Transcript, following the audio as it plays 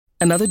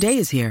Another day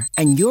is here,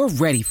 and you're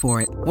ready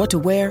for it. What to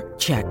wear?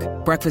 Check.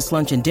 Breakfast,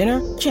 lunch, and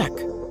dinner? Check.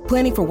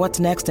 Planning for what's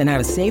next and how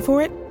to save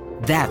for it?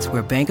 That's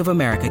where Bank of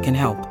America can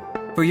help.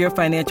 For your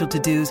financial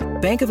to-dos,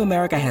 Bank of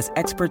America has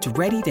experts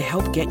ready to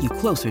help get you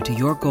closer to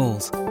your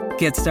goals.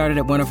 Get started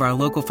at one of our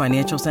local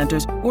financial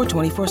centers or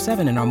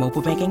 24/7 in our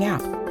mobile banking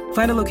app.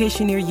 Find a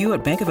location near you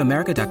at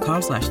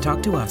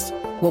bankofamerica.com/talktous.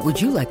 What would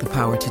you like the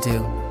power to do?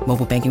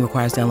 Mobile banking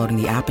requires downloading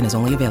the app and is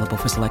only available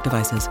for select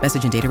devices.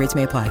 Message and data rates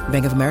may apply.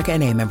 Bank of America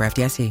N.A., member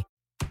FDIC.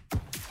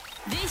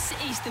 This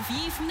is The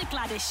View from the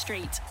Gwladys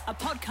Street, a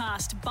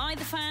podcast by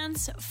the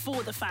fans,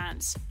 for the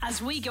fans,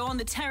 as we go on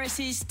the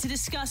terraces to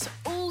discuss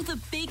all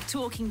the big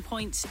talking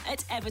points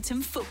at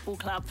Everton Football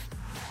Club.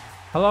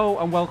 Hello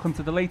and welcome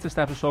to the latest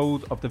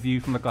episode of The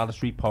View from the Gwladys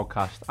Street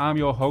podcast. I'm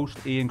your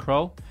host, Ian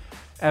Kroll.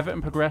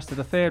 Everton progressed to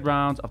the third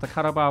round of the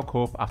Carabao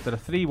Cup after a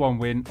 3-1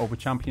 win over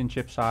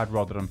Championship side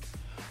Rotherham.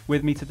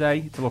 With me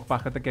today to look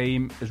back at the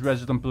game is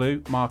Resident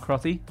Blue, Mark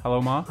Crotty.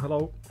 Hello, Mark.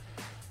 Hello.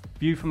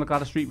 View from the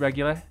Gwladys Street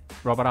regular,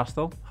 Robert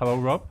Astle. Hello,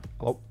 Rob.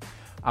 Hello.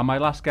 And my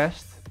last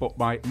guest, but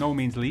by no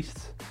means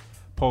least,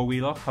 Paul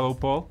Wheelock. Hello,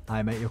 Paul.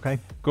 Hi, mate. You okay?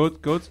 Good.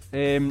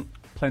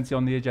 Plenty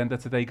on the agenda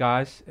today,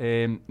 guys.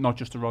 Not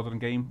just the Rotherham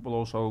game. We'll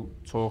also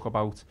talk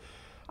about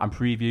and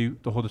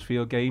preview the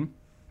Huddersfield game.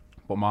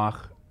 But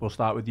Mark, we'll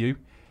start with you.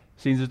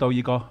 Seems as though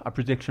you got a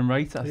prediction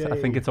right. I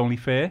think it's only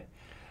fair.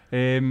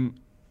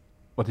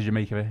 What did you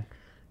make of it?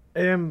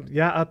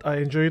 I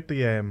enjoyed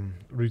the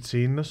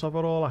routineness of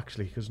it all,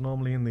 actually, because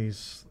normally in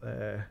these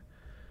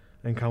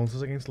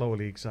encounters against lower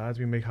league sides,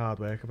 we make hard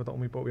work of it, don't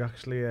we? But we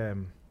actually,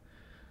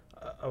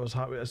 I was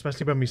happy,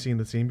 especially when we seen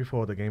the team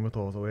before the game. I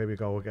thought, oh, here we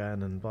go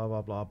again, and blah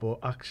blah blah. But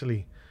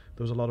actually,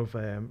 there was a lot of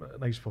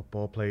nice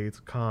football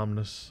played,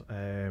 calmness.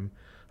 I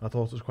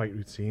thought it was quite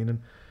routine,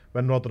 and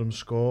when Rotherham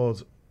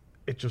scored,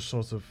 it just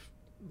sort of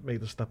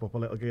made us step up a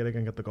little gear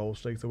again, get the goal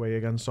straight away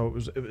again. So it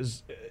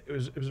was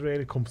a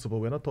really comfortable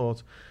win. I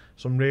thought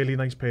some really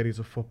nice periods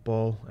of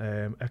football,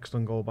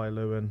 excellent goal by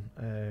Lewin,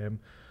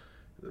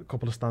 a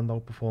couple of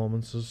standout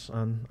performances,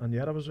 and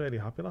yeah, I was really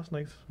happy last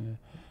night.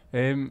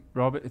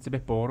 Robert, it's a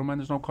bit boring when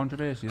there's no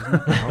controversy, isn't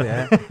it? Oh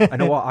yeah, I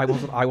know what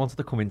I wanted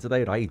to come in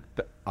today, right,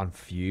 and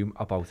fume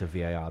about a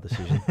VAR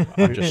decision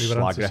and just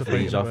slag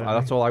referees off.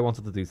 That's all I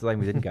wanted to do today, and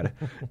we didn't get it.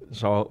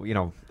 So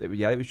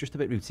it was just a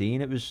bit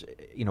routine. It was,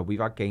 we've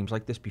had games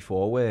like this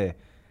before where,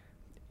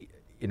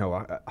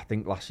 I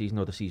think last season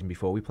or the season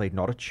before we played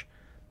Norwich,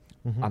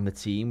 and the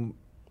team,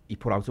 he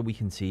put out a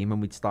weakened team,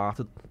 and we'd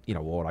started,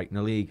 all right in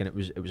the league, and it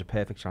was a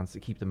perfect chance to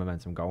keep the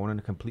momentum going, and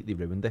it completely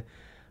ruined it.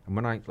 And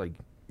when I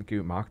agree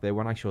with Mark there,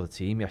 when I saw the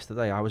team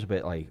yesterday, I was a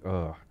bit like,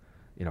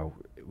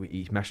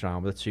 he's messing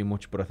around with it too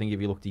much. But I think if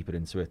you look deeper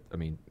into it, I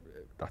mean,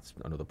 that's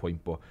another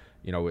point. But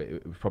it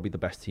was probably the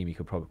best team he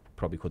could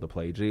probably could have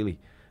played, really.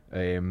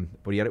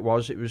 But yeah, it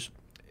was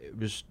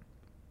just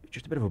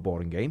a bit of a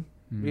boring game,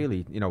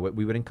 really.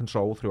 We were in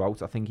control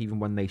throughout. I think even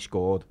when they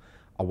scored,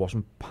 I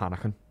wasn't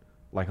panicking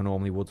like I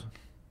normally would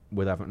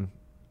with Everton.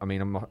 I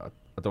mean,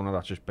 I don't know,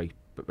 that's just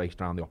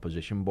based around the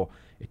opposition, but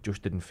it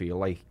just didn't feel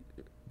like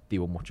they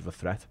were much of a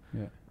threat.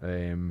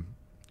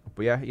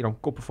 But yeah,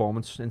 good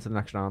performance into the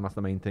next round. That's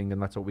the main thing,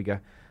 and that's what we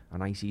get. A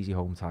nice easy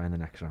home tie in the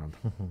next round.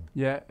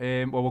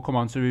 Well, we'll come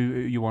on to who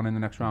you won in the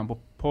next round. But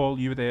Paul,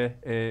 you were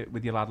there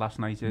with your lad last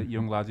night, a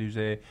young lad who's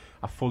a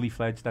fully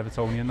fledged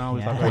Evertonian now.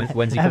 Is that right?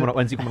 When's he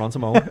coming on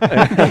tomorrow?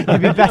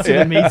 He'd be better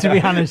than me, to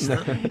be honest.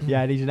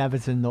 Yeah, he's an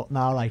Everton nut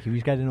now. Like, he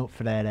was getting up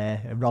for their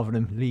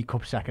Rotherham League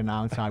Cup second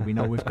round time. We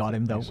know we've got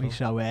him, don't we?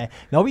 So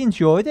no, we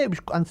enjoyed it.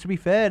 And to be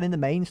fair, in the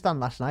main stand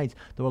last night,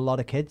 there were a lot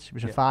of kids. It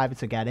was a fiver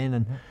to get in,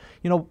 and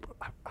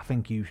I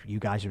think you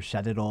guys have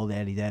said it all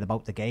early there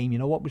about the game.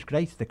 What was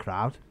great? The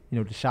crowd.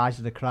 The size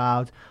of the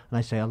crowd, and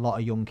I say a lot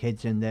of young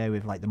kids in there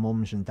with like the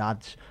mums and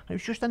dads. And it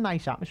was just a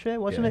nice atmosphere,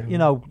 wasn't it?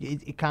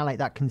 It kind of like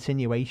that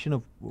continuation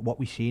of what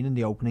we've seen in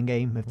the opening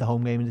game of the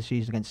home game of the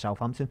season against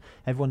Southampton.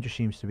 Everyone just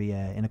seems to be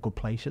in a good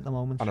place at the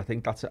moment. And I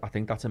think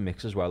that's a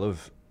mix as well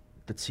of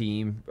the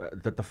team,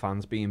 that the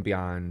fans being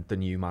behind the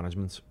new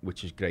management,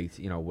 which is great.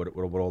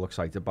 We're all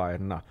excited by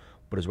it and that.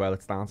 But as well,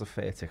 it's down to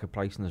fair ticket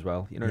pricing as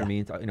well. What I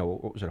mean?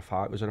 What was it,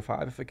 was it a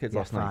fiver for kids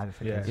last night?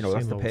 Yeah,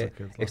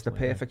 that's the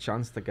perfect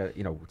chance to get,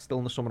 it's still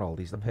in the summer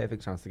holidays, the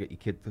perfect chance to get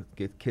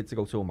your kid to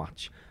go to a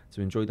match,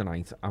 to enjoy the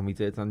night, and we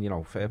did,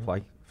 and fair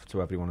play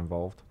to everyone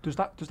involved. Does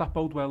that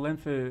bode well then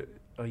for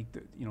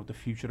the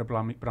future of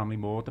Bramley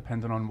Moor,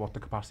 depending on what the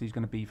capacity is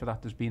going to be for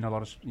that? There's been a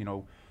lot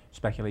of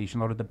speculation,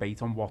 a lot of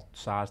debate on what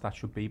size that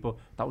should be, but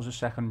that was a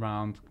second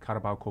round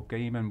Carabao Cup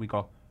game, and we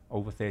got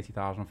over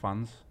 30,000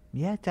 fans.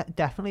 Yeah,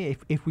 definitely.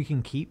 If we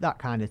can keep that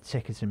kind of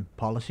ticketing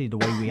policy the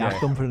way we have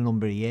done for a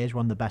number of years,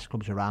 one of the best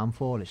clubs around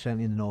for it,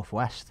 certainly in the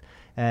Northwest,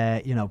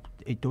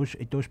 it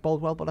does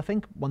bode well. But I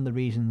think one of the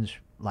reasons,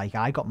 like,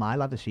 I got my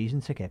lad a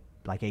season ticket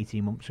like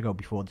 18 months ago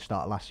before the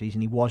start of last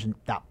season. He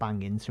wasn't that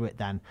bang into it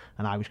then,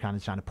 and I was kind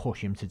of trying to push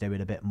him to do it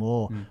a bit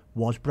more.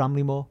 Was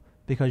Bramley Moor?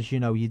 Because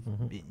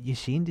you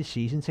seen the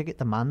season ticket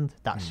demand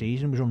that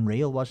season was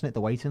unreal, wasn't it?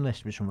 The waiting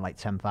list was from like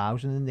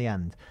 10,000 in the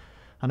end,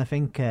 and I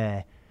think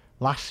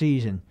last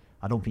season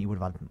I don't think you would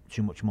have had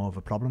too much more of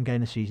a problem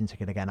getting a season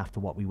ticket again after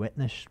what we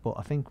witnessed. But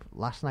I think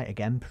last night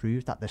again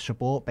proved that the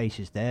support base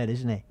is there,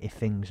 isn't it? If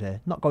things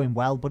are not going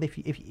well, but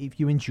if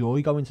you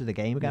enjoy going to the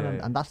game again,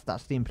 and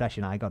that's the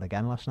impression I got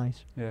again last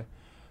night. Yeah.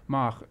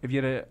 Mark, if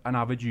you're an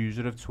avid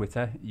user of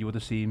Twitter, you would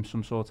have seen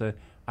some sort of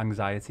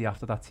anxiety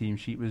after that team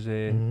sheet was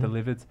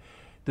delivered.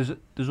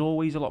 There's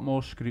always a lot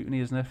more scrutiny,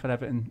 isn't there, for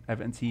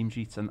Everton team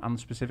sheets, and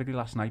specifically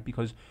last night,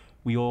 because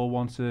we all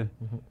want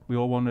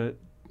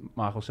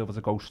Marco Silva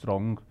to go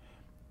strong.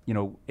 You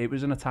know, it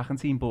was an attacking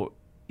team, but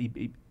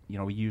he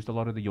used a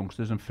lot of the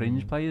youngsters and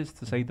fringe players,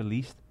 to say the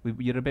least.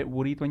 You're a bit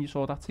worried when you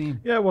saw that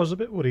team. Yeah, I was a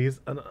bit worried,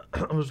 and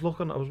I was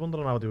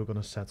wondering how they were going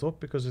to set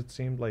up, because it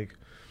seemed like,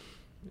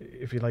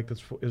 if you liked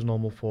his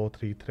normal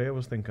 4-3-3, I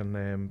was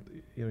thinking,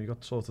 you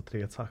got sort of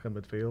 3 attacking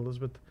midfielders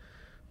with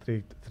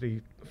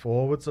three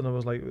forwards, and I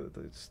was like,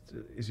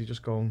 is he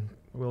just going,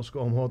 we'll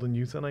score more than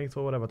you tonight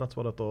or whatever? That's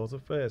what I thought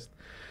at first.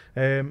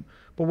 But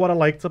what I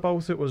liked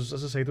about it was,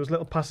 as I say, there was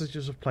little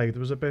passages of play.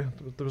 There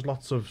was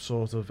lots of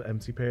sort of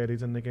empty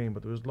periods in the game,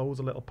 but there was loads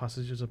of little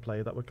passages of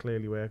play that were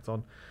clearly worked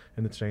on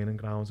in the training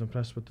grounds.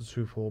 Impressed with the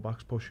 2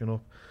 fullbacks pushing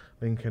up,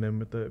 linking in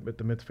with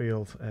the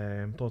midfield.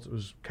 Thought it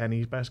was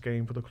Kenny's best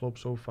game for the club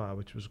so far,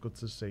 which was good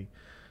to see.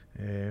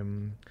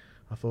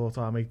 I thought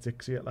our mate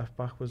Dixie at left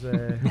back was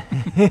I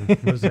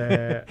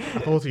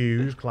thought he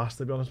was class,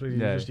 to be honest with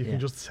you. You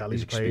can just tell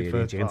he's played for.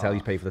 You can tell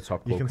he's played for the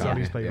top club. You can tell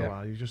he's played a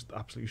while. He just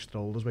absolutely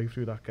strolled his way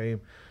through that game.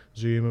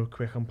 Zuma,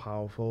 quick and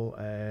powerful.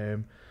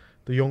 The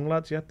young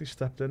lads, they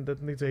stepped in,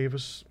 didn't they?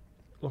 Davis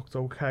looked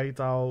okay.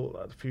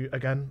 Dowell,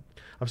 again,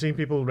 I've seen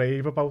people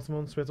rave about him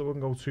on Twitter. I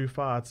wouldn't go too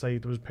far. I'd say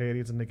there was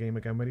periods in the game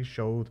again where he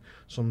showed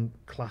some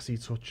classy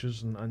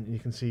touches, and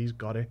you can see he's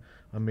got it.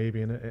 And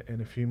maybe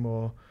in a few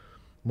more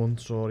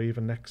months or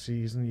even next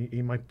season, he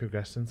might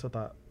progress into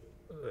that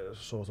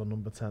sort of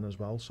number 10 as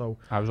well. So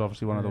I was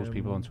obviously one of those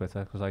people on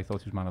Twitter, because I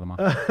thought he was man of the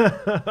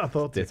match. I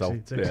thought Dixie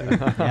was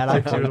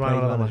man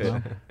of the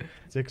match.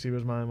 Dixie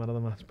was my man of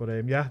the match. But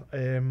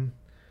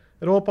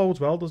it all bodes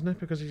well, doesn't it?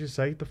 Because as you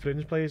say, the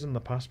fringe players in the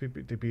past,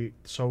 they'd be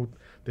so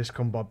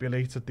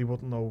discombobulated, they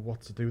wouldn't know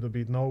what to do. There'd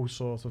be no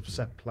sort of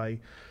set play,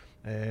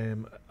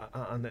 and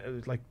it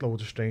was like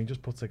loads of strangers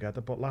put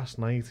together. But last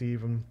night,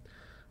 even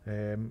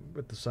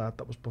with the side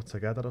that was put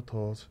together, I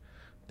thought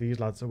these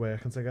lads are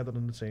working together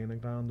in the training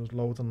ground. There's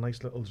loads of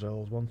nice little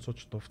drills, one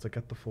such stuff to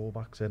get the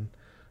fullbacks in.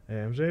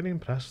 I was really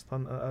impressed,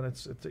 and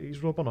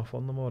he's rubbing off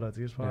on them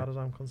already, as far as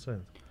I'm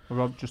concerned. Well,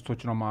 Rob, just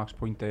touching on Mark's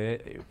point there,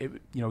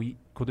 he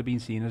could have been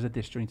seen as a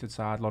disjointed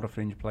side, a lot of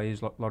fringe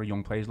players, a lot of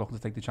young players looking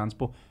to take the chance,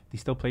 but they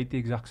still played the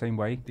exact same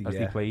way as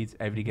they played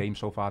every game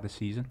so far this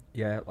season.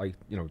 Yeah, like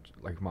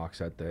Mark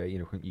said there,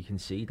 you can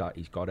see that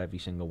he's got every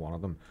single one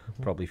of them,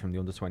 probably from the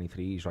under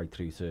 23s right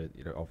through to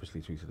obviously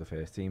through to the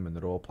first team, and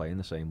they're all playing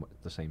the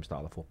same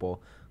style of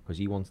football, because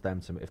he wants them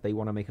to, if they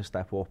want to make a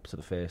step up to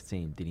the first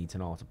team, they need to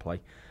know how to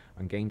play.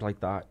 And games like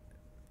that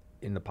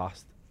in the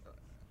past,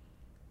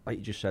 like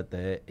you just said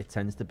there, it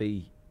tends to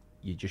be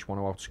you just want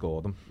to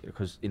outscore them,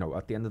 because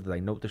at the end of the day,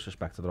 no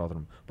disrespect to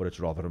Rotherham, but it's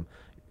Rotherham.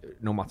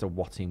 No matter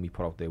what team we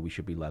put out there, we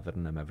should be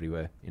leathering them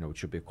everywhere. It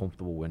should be a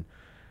comfortable win,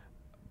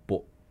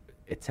 but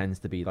it tends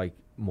to be like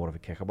more of a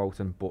kick about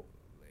them. But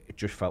it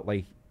just felt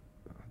like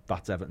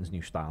that's Everton's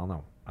new style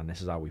now, and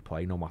this is how we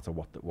play, no matter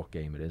what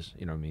game it is.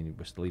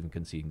 We're still even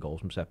conceding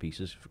goals from set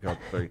pieces, for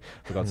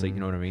God's sake. You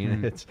know what I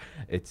mean?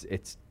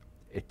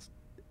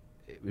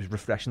 It was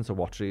refreshing to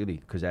watch, really,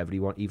 because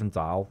everyone, even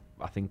Dahl,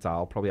 I think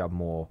Dahl probably had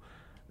more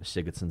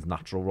Sigurdsson's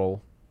natural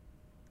role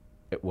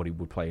at what he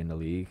would play in the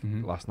league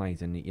last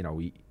night, and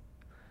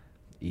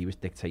he was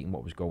dictating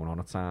what was going on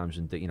at times,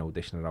 and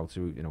dishing it out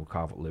to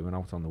Calvert-Lewin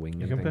out on the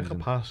wing. You can pick a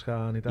pass,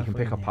 can't he? He can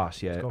pick a pass,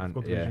 he's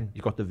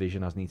got the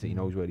vision, hasn't he? He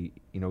knows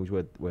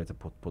where to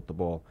put the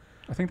ball.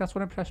 I think that's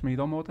what impressed me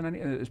though more than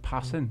anything. His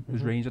passing,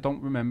 his range. I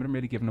don't remember him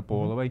really giving the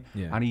ball away,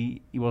 and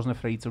he wasn't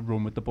afraid to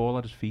run with the ball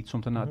at his feet.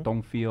 Something that I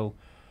don't feel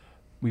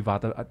we've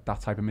had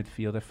that type of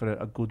midfielder for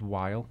a good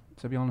while,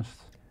 to be honest.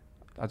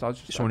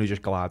 Someone who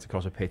just glides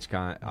across a pitch,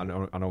 I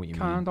know what you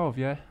mean. Kind of,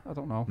 yeah. I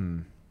don't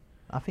know.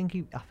 I think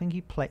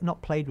he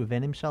played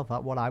within himself.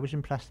 That's what I was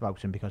impressed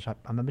about him, because I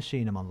remember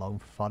seeing him on loan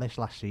for Forest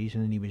last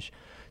season, and he was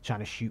trying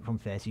to shoot from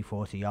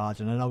 30-40 yards,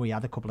 and I know he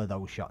had a couple of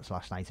those shots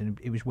last night, and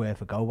it was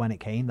worth a go when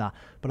it came that,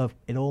 but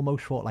it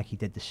almost felt like he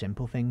did the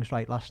simple things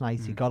right last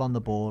night. He got on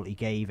the ball, he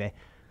gave it,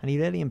 and he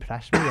really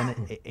impressed me.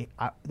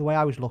 And the way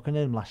I was looking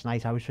at him last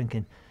night, I was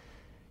thinking,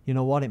 you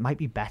know what, it might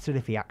be better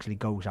if he actually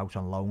goes out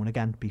on loan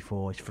again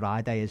before it's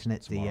Friday, isn't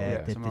it?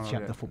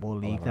 The Football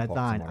League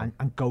deadline,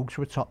 and go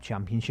to a top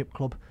championship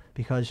club,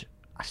 because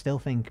I still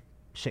think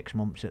 6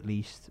 months at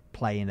least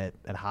playing at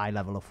a high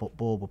level of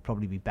football would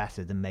probably be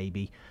better than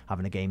maybe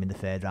having a game in the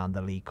third round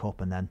of the League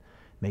Cup and then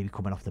maybe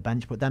coming off the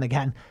bench. But then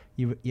again,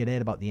 you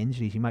heard about the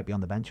injuries. He might be on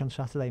the bench on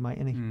Saturday,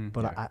 mightn't he?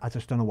 But I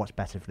just don't know what's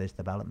better for his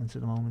development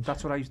at the moment.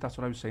 That's what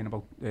I was saying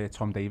about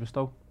Tom Davis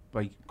though.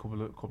 Like a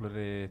couple of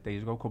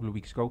days ago, a couple of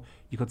weeks ago,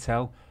 you could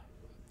tell.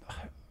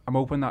 I'm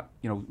hoping that,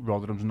 you know,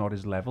 Rotherham's not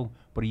his level,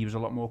 but he was a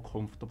lot more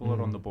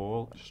comfortable on the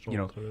ball. You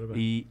know,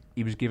 he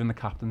was given the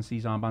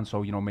captaincy's armband,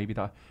 so, you know, maybe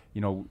that,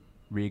 you know,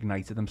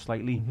 reignited him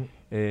slightly.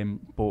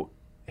 But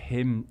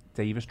him,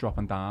 Davis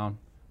dropping down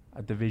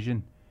a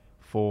division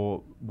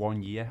for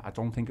 1 year, I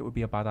don't think it would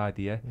be a bad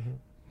idea.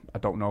 I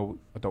don't know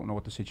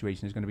what the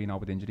situation is going to be now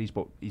with injuries,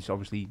 but he's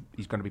going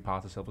to be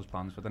part of Silva's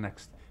plans for the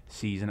next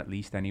season at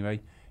least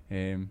anyway.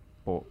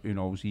 But who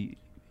knows? He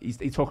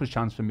took his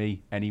chance for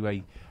me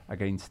anyway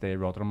against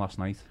Rotherham last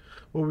night.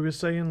 Well, we were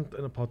saying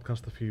in a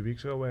podcast a few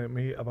weeks ago, weren't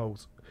we,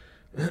 about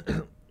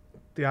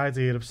the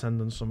idea of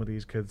sending some of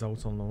these kids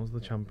out on loan to the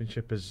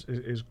Championship is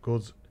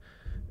good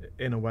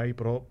in a way,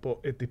 but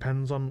it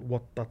depends on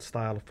what that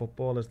style of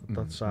football is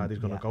that side he's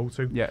going to go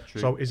to. Yeah,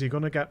 true. So is he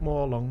going to get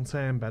more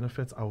long-term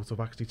benefits out of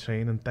actually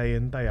training day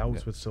in, day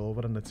out with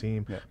Silva and the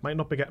team? Might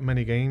not be getting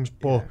many games,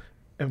 but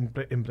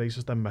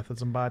embraces them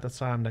methods, and by the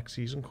time next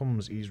season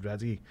comes, he's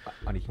ready.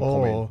 And he can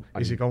or come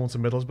in, is he going to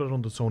Middlesbrough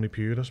under Tony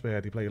Pulis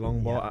where he play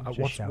long ball?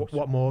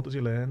 What more does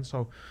he learn?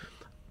 So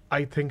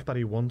I think that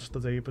he wants the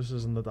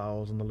Davises and the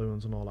Dowells and the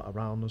Lewins and all that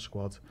around the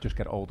squad. Just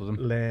get hold of them.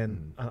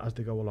 Learn as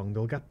they go along.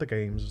 They'll get the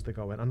games as they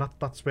go in, and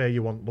that's where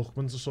you want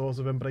Lookman to sort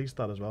of embrace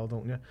that as well,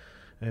 don't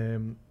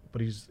you?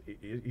 But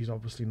he's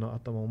obviously not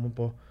at the moment.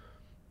 But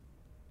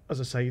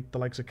as I say, the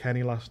likes of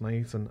Kenny last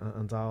night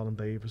and Dowell and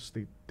Davis,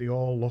 they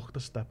all looked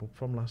a step up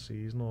from last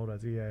season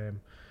already.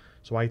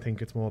 So I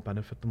think it's more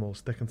benefit them all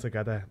sticking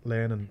together,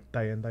 learning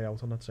day in, day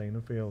out on that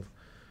training field.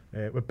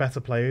 With better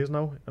players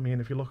now. I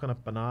mean, if you're looking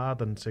at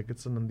Bernard and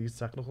Sigurdsson and these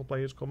technical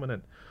players coming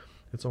in,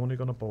 it's only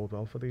going to bode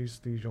well for these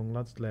young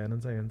lads learning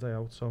day in, day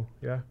out. So,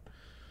 yeah.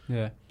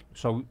 Yeah.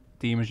 So,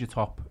 Dean was your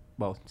top...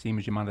 Well, Dean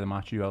was your man of the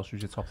match. Who else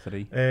was your top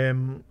three?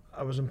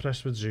 I was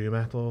impressed with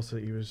Zuma. I thought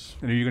that he was...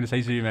 I knew you were going to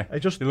say Zuma.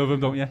 You love him,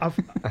 don't you?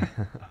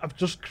 I've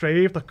just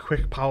craved a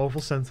quick,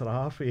 powerful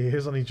centre-half for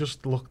years, and he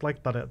just looked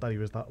like that he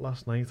was that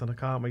last night, and I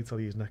can't wait till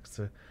he's next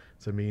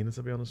to Mina,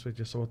 to be honest with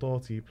you. So I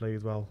thought he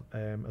played well.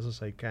 As I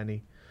say,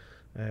 Kenny...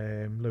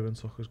 Lewin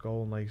took his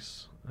goal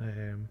nice.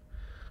 I'd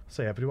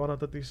say everyone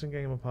had a decent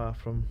game apart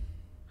from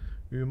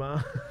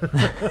Umar.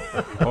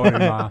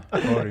 Umar.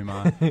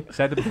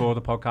 Said it before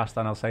the podcast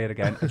and I'll say it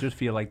again. I just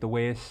feel like the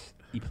worse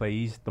he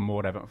plays, the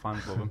more Everton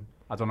fans love him.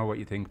 I don't know what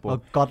you think, but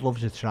well, God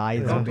loves a try,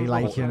 don't he?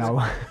 Like, you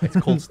know, it's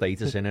cult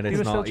status in it. He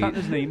was still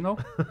chanting his name though.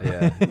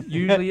 Yeah.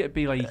 Usually it'd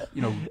be like,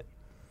 you know,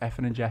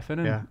 effing and jeffing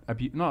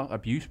and not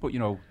abuse, but you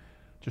know,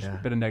 just a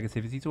bit of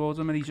negativity towards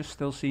him, and he just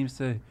still seems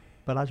to.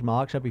 But as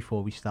Mark said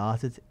before we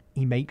started,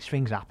 he makes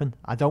things happen.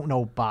 I don't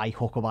know by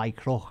hook or by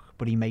crook,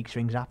 but he makes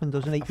things happen,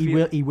 doesn't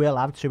he? He will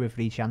have 2 or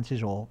 3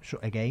 chances or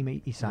a game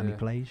each time he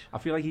plays. I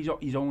feel like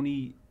he's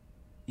only,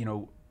 you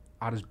know,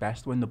 at his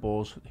best when the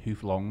ball's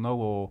hoof long though,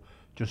 or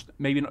just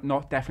maybe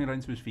not definitely not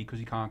into his feet because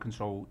he can't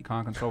control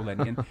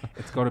anything.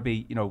 It's got to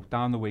be, you know,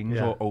 down the wings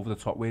or over the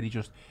top, where he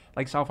just,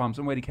 like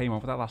Southampton, where he came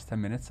on for that last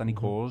 10 minutes and he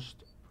caused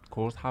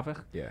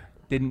havoc. Yeah.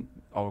 Didn't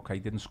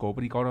score,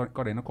 but he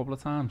got in a couple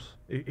of times.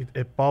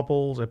 It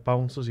bobbles, it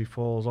bounces, he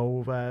falls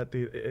over,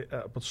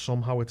 but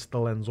somehow it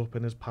still ends up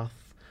in his path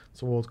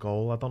towards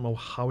goal. I don't know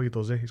how he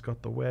does it. He's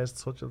got the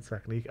worst touch of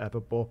technique ever,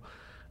 but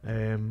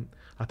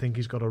I think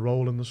he's got a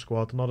role in the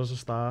squad, not as a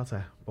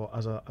starter, but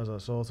as a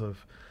sort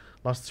of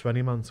last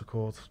 20 man to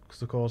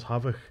cause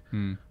havoc.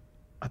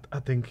 I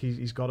think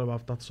he's got to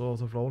have that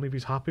sort of role. And if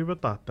he's happy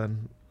with that,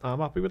 then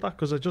I'm happy with that,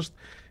 because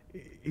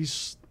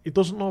he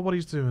doesn't know what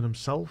he's doing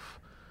himself.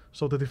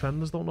 So the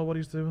defenders don't know what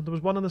he's doing. There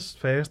was one in this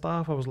first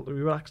half.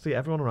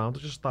 Everyone around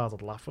us just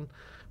started laughing,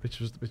 which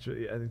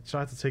he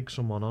tried to take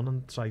someone on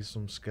and try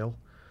some skill,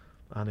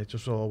 and it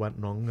just all went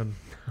wrong. And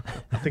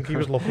I think he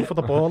was looking for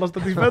the ball as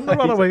the defender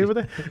ran away with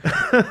it.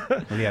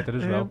 Well, he had it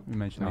as well. You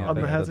mentioned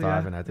the head,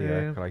 diving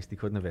header. Christ, he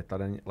couldn't have hit that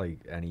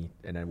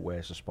in a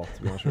worse spot,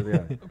 to be honest with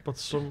you.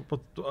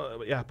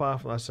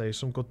 Apart from that, I say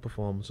some good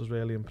performances.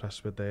 Really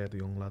impressed with the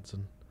young lads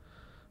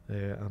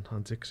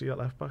and Dixie at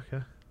left back.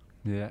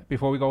 Yeah.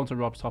 Before we go into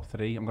Rob's top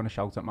 3, I'm going to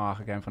shout at Mark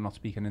again for not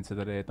speaking into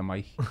the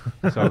mic.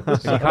 So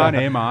if you can't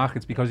hear Mark,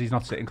 it's because he's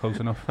not sitting close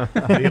enough.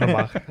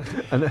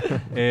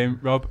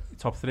 Rob,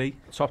 top 3?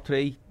 Top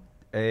 3,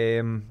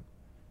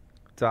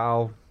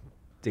 Dal,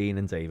 Dean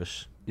and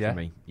Davis for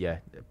me. Yeah,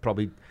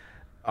 probably.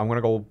 I'm going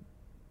to go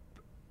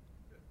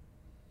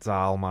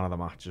Dal, man of the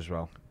match as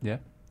well. Yeah.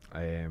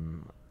 I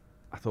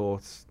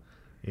thought...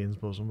 Ian's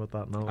buzzing with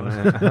that now.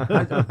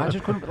 I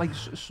just couldn't, like,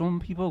 some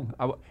people,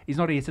 he's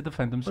not here to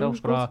defend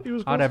himself, but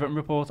our Everton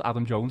report,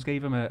 Adam Jones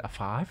gave him a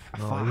 5.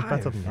 He was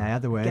better than that. I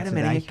had the word Get him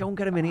in here, go and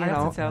get him in here. I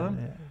have to tell him.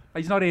 Yeah.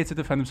 He's not here to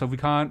defend himself, you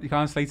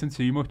can't slate him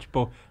too much,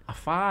 but a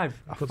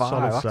 5.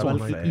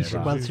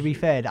 Well, to be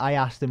fair, I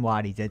asked him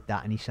why he did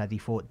that, and he said he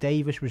thought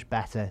Davis was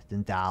better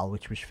than Dal,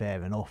 which was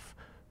fair enough,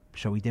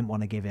 so he didn't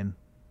want to give him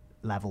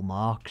level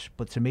marks.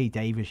 But to me,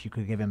 Davis, you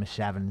could give him a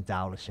 7 and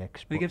Dal a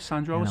 6. They give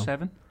Sandro a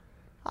 7.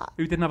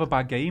 Who didn't have a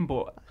bad game,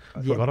 but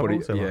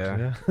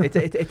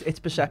it's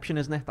perception,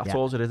 isn't it? That's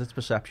all it is. It's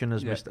perception,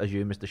 as you,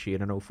 Mr.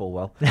 Shearer, know full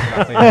well.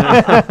 Sandro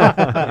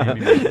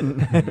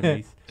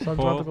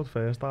had a good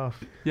first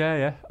half.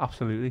 Yeah,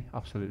 absolutely.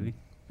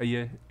 Are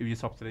you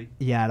top 3?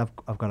 Yeah,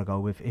 I've got to go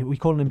with. We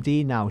call him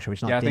Dean now, so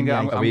it's not. Yeah, I think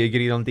Are we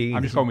agreed on Dean?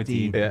 I'm just going with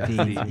Dean.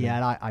 Dean.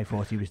 Yeah, I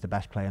thought he was the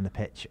best player on the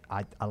pitch.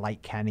 I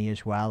like Kenny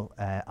as well.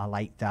 I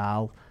like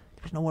Dal.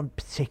 There was no one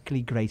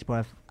particularly great,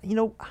 but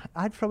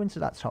I'd throw into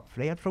that top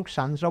 3. I'd throw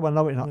Sandro. I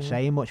know it's not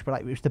saying much,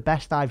 but it was the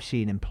best I've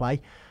seen him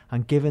play.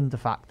 And given the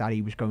fact that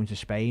he was going to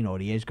Spain, or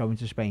he is going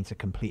to Spain to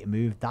complete a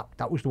move,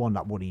 that was the one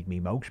that worried me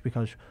most,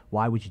 because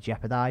why would you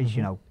jeopardise,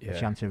 a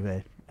chance of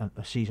a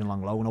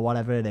season-long loan or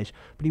whatever it is?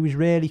 But he was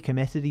really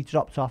committed. He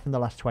dropped off in the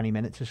last 20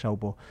 minutes or so,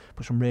 but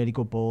put some really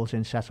good balls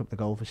in, set up the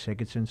goal for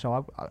Sigurdsson.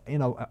 So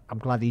I'm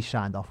glad he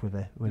signed off with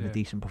a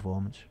decent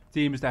performance.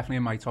 Dean was definitely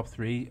in my top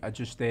 3. I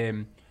just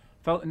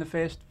felt in the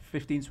first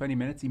 15-20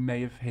 minutes he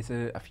may have hit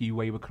a few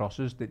wayward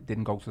crosses that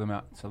didn't go to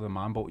the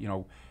man, but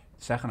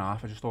second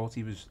half I just thought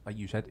he was, like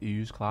you said,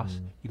 ooze class.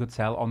 You could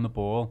tell on the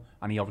ball,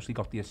 and he obviously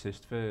got the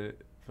assist for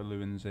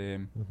Lewin's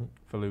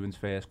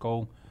first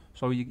goal.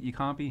 So you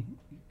can't be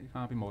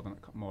more than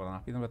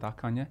happy with that,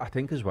 can you? I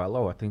think as well,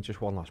 though. I think just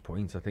one last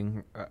point. I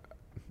think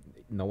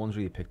no one's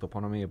really picked up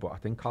on him here, but I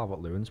think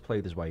Calvert-Lewin's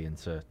played his way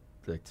into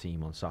the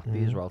team on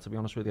Saturday as well. To be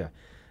honest with you,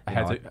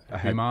 ahead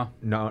of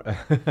no,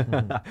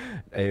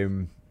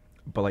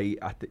 but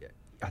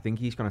I think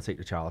he's going to take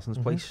the Richarlison's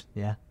place.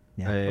 Yeah.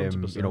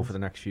 For the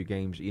next few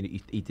games,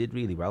 he did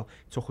really well.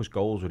 He took his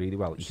goals really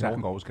well.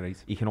 Second goal was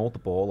great. He can hold the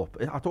ball up.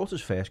 I thought his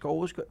first goal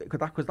was good.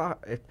 That could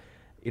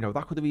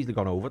have easily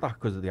gone over that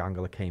because of the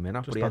angle it came in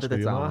at. But he headed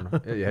it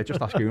down. Yeah,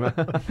 just ask Uma.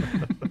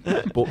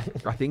 But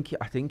I think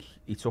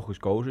he took his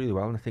goals really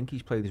well, and I think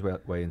he's played his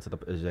way into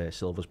his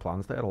Silva's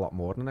plans there a lot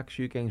more in the next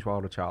few games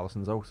while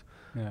Richarlison's out.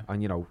 Yeah.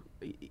 And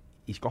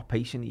he's got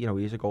pace, and he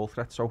is a goal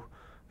threat. So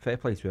fair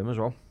play to him as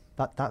well.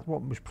 That's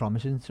what was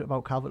promising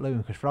about Calvert-Lewin,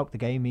 because throughout the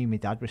game, me and my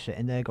dad were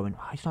sitting there going,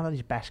 he's not had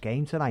his best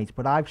game tonight.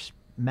 But I've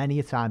many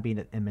a time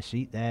been in my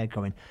seat there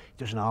going, he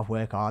doesn't half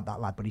work hard,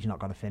 that lad, but he's not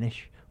going to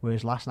finish.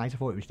 Whereas last night I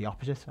thought it was the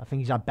opposite. I think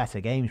he's had better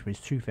games, but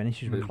his 2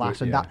 finishes were class,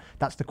 and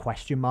that's the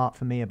question mark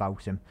for me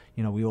about him.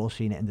 We all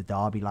seen it in the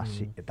derby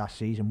last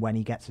season. When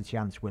he gets a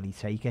chance, will he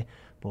take it?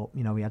 But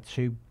he had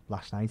 2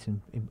 last night, and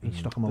he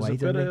stuck him away.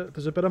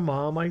 There's a bit of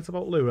marmite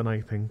about Lewin,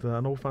 I think. I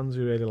know fans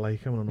who really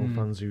like him, and I know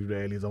fans who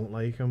really don't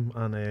like him.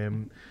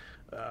 And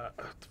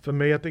for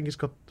me, I think he's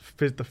got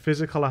the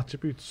physical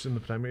attributes in the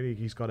Premier League.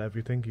 He's got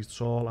everything. He's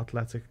tall,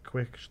 athletic,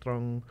 quick,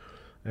 strong.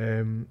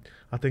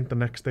 I think the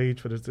next stage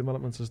for his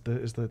development is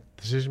the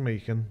decision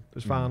making,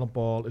 his final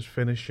ball, his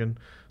finishing.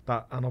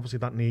 And obviously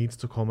that needs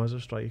to come as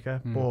a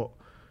striker. But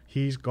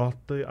he's got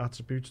the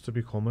attributes to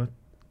become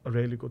a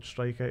really good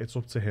striker. It's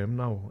up to him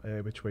now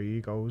which way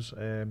he goes.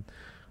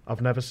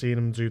 I've never seen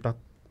him do that.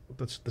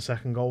 The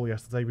second goal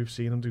yesterday, we've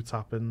seen him do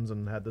tap-ins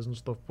and headers and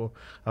stuff, but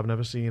I've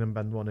never seen him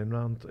bend one in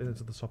round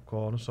into the top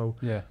corner. So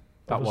yeah,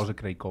 that was a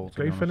great goal.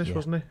 Great finish,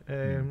 wasn't it?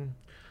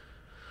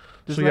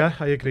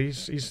 I agree.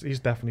 He's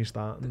definitely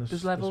starting.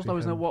 There's levels though,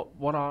 isn't there?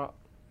 What are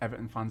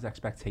Everton fans'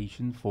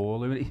 expectation for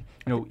Lewin?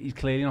 He's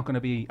clearly not going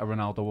to be a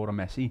Ronaldo or a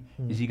Messi.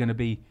 Is he going to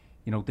be,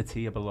 the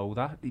tier below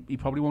that? He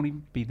probably won't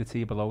even be the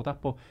tier below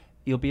that, but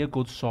he'll be a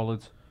good,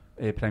 solid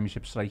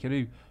Premiership striker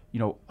who,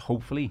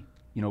 hopefully,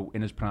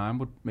 in his prime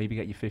would maybe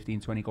get you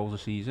 15-20 goals a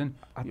season.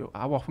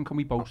 How often can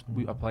we boast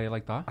a player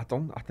like that? I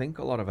think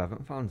a lot of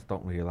Everton fans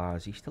don't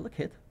realise he's still a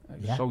kid.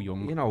 He's so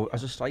young.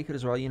 As a striker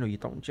as well, you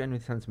don't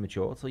generally tend to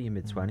mature till your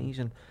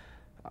mid-20s,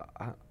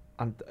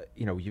 and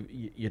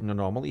you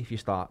normally if you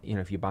start,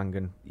 if you're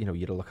banging, you're a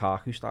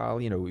Lukaku style,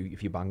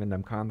 if you're banging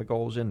them kind of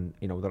goals in,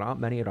 there aren't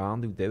many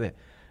around who do it.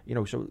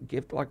 So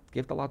give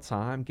the lad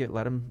time,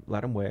 let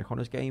him work on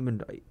his game,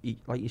 and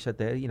like you said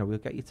there, we'll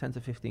get you 10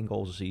 to 15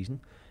 goals a season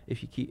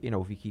if you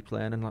keep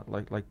learning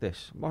like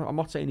this. I'm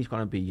not saying he's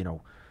going to be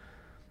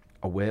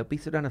a world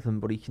beater or anything,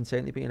 but he can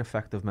certainly be an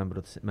effective member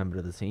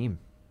of the team.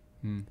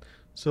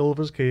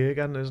 Silva's key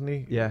again, isn't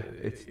he? Yeah,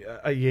 it's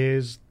a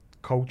year's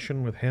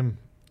coaching with him.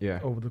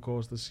 Yeah, over the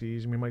course of the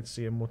season, we might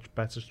see a much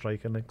better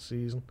striker next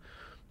season,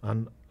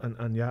 and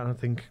I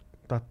think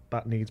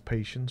that needs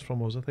patience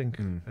from us. I think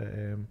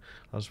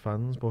as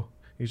fans, but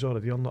he's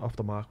already off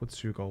the mark with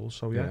 2 goals.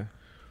 So yeah.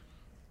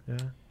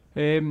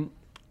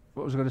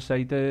 What was I going to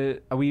say?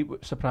 Are we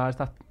surprised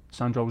that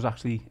Sandro was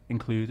actually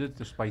included,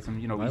 despite him?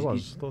 I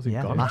thought he'd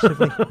gone.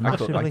 Massively.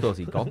 I thought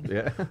he'd gone.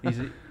 Yeah.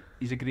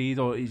 He's agreed,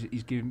 or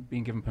he's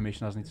been given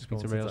permission, hasn't he, to speak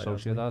to Real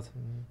Sociedad?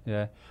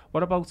 Yeah.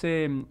 What about?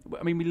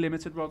 We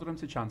limited Rotherham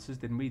to chances,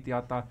 didn't we? They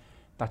had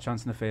that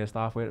chance in the first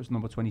half where it was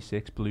number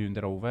 26 ballooned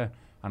it over,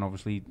 and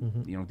obviously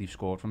they've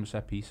scored from a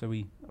set piece. Are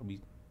we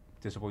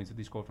disappointed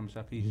they scored from a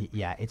set piece?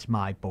 Yeah, it's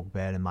my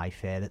bugbear and my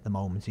fear at the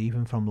moment,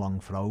 even from long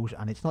throws,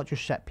 and it's not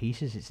just set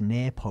pieces, it's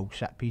near post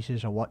set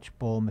pieces. I watched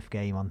Bournemouth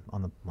game on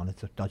a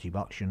dodgy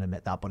box, shouldn't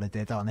admit that, but I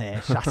did on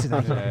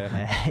Saturday.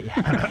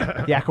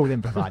 The Echo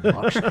didn't provide the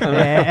box.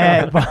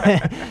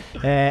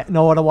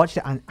 No, I watched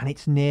it, and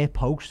it's near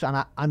post,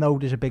 and I know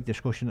there's a big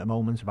discussion at the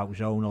moment about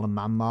zonal and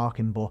man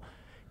marking, but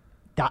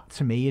that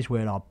to me is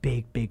where our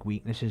big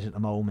weakness is at the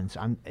moment,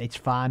 and it's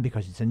fine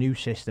because it's a new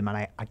system, and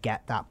I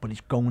get that, but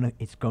it's gonna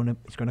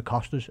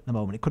cost us at the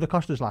moment. It could have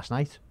cost us last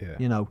night. Yeah.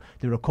 You know,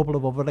 there were a couple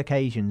of other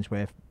occasions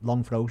where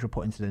long throws were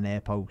put into the near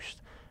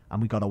post,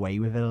 and we got away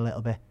with it a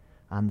little bit.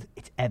 And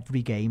it's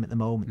every game at the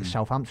moment. The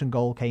Southampton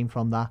goal came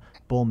from that.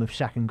 Bournemouth's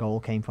second goal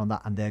came from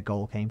that, and their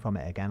goal came from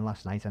it again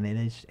last night.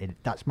 And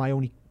that's my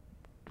only,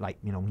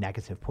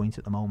 negative point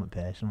at the moment,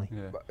 personally.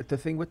 Yeah. But the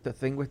thing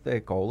with their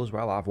goal as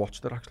well, I've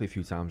watched it actually a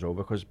few times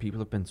over because people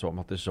have been talking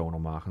about this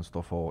zonal mark and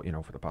stuff, or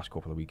for the past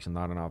couple of weeks and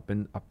that, and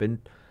I've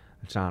been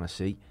trying to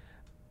see.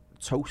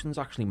 Tosin's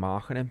actually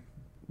marking him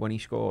when he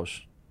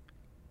scores.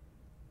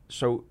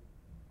 So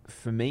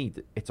for me,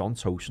 it's on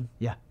Tosin.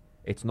 Yeah,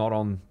 it's not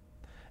on.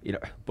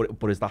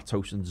 But is that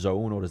Tosin's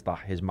zone or is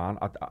that his man?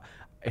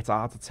 It's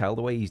hard to tell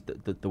the way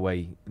the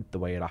way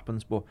it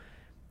happens. But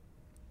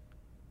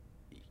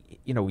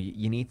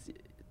you need.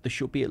 There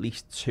should be at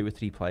least 2 or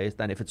 3 players.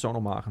 Then, if it's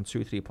zonal mark and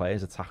 2 or 3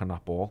 players attacking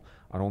that ball,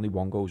 and only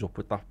one goes up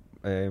with that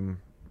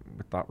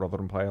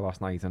Rotherham player last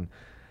night, and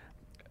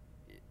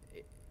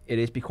it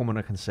is becoming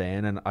a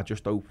concern. And I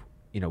just hope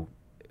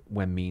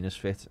when Mina's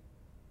fit,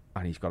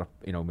 and he's got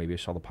maybe a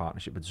solid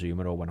partnership with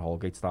Zuma, or when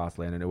Holgate starts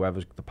learning,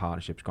 whoever the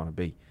partnership's going to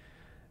be,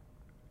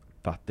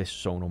 that this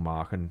zonal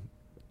marking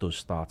does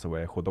start to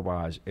work.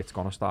 Otherwise, it's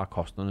going to start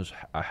costing us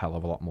a hell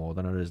of a lot more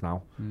than it is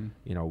now.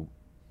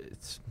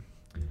 It's.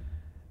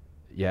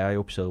 Yeah, I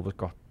hope Silva's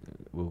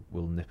will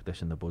nip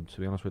this in the bud, to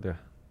be honest with you. Do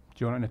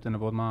you want it nipped in the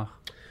bud, Mark?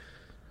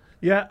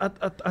 Yeah,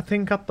 I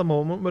think at the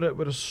moment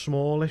we're a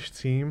smallish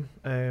team.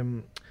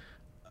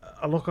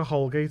 I look at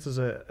Holgate as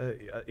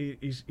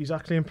he's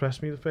actually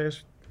impressed me the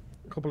first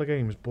couple of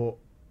games, but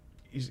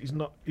he's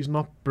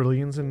not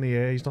brilliant in the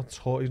air. He's not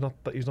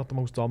the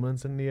most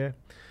dominant in the air.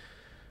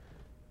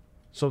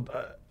 So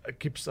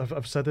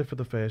I've said it for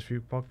the first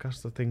few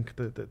podcasts. I think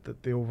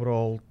that the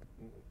overall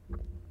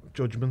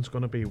judgment's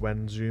going to be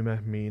when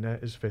Zuma, Mina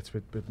is fit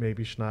with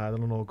maybe Schneider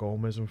and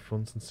Gomez in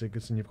front and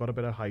Sigurdsson. You've got a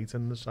bit of height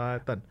in the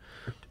side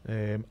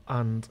then,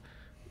 and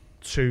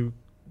 2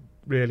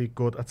 really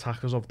good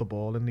attackers of the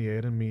ball in the air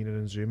in Mina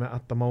and Zuma.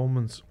 At the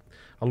moment,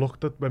 I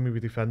looked at when we were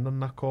defending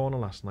that corner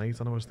last night,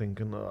 and I was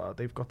thinking,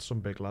 they've got some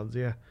big lads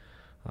here,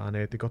 and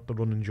they got the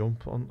run and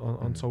jump on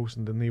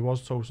Tosin. And he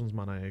was Tosin's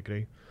man, I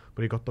agree,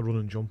 but he got the run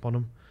and jump on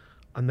him,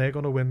 and they're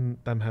going to win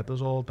them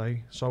headers all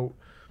day. So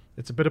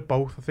it's a bit of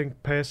both. I think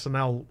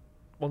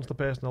once the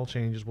personnel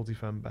changes, we'll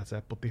defend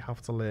better, but they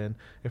have to learn,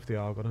 if they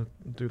are going to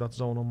do that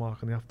zonal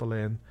mark, and they have to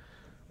learn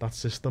that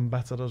system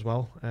better as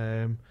well.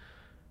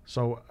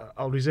 So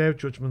I'll reserve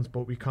judgments,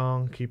 but we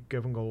can't keep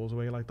giving goals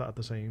away like that at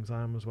the same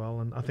time as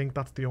well. And I think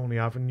that's the only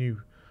avenue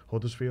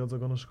Huddersfield are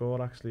going to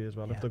score actually as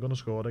well. Yeah. If they're going to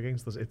score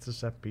against us, it's a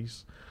set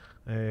piece.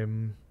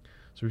 So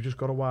we've just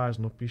got to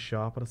wisen up, be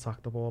sharp and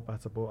attack the ball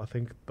better. But I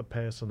think the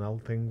personnel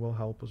thing will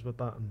help us with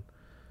that. And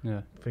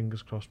yeah,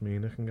 fingers crossed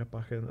Mina can get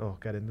back in or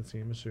get in the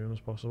team as soon as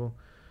possible.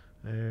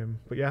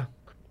 But yeah,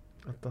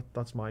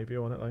 that's my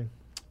view on it. Like.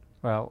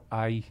 Well,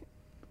 I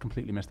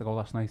completely missed the goal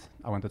last night.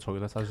 I went to the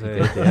toilet as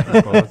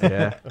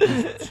yeah.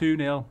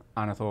 2-0,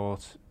 and I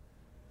thought,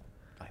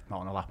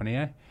 nothing will happen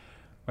here.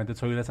 Went to the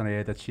toilet and I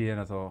heard that cheer,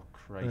 and I thought,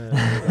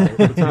 Christ.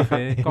 But to be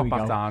fair, got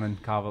back down,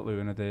 and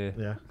Calvert-Lewin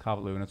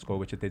had scored,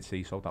 which I did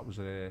see, so that was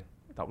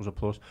a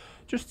plus.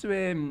 Just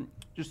to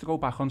go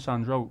back on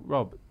Sandro,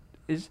 Rob,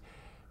 is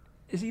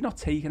he not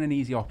taking an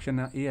easy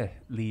option here,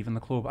 leaving the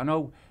club? I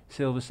know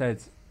Silva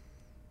said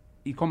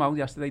he come out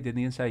yesterday, didn't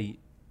he, and say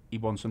he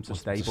wants him to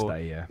stay, he's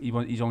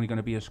only going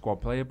to be a squad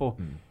player. But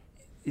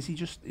is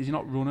he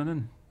not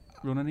running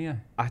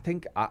here? I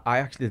think I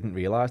actually didn't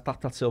realise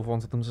that Silva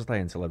wanted him to stay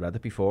until I read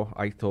it before.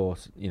 I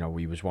thought he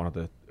was one of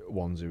the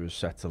ones who was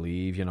set to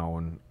leave,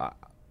 and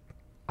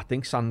I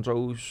think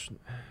Sandro's.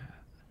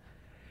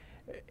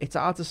 It's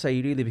hard to say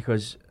really,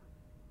 because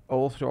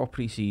all throughout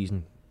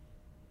pre-season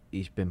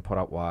he's been put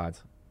out wide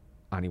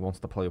and he wants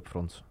to play up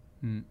front.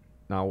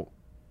 Now,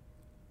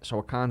 so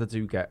I kind of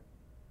do get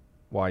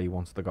why he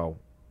wants to go.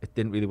 It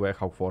didn't really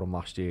work out for him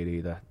last year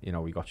either. He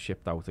got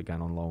shipped out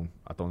again on loan.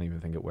 I don't even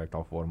think it worked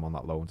out for him on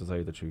that loan, to tell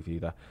you the truth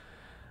either.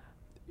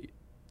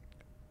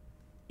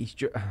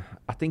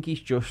 I think he's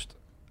just,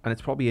 and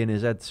it's probably in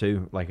his head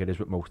too, like it is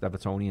with most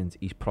Evertonians,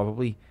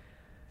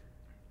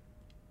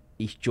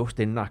 he's just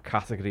in that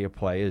category of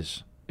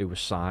players who were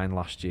signed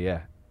last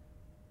year,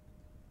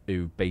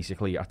 who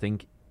basically, I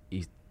think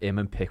him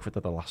and Pickford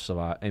are the last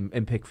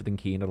Pickford and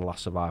Keane are the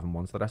last surviving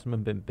ones. The rest of them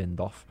have been binned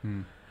off.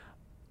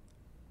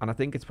 And I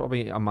think it's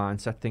probably a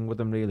mindset thing with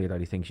him really, that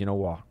he thinks, you know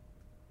what,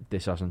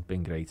 this hasn't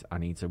been great. I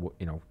need to,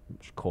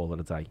 just call it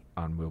a day,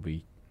 and we'll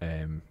be.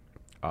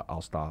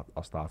 I'll start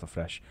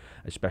afresh.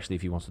 Especially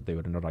if he wants to do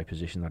it in the right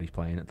position that he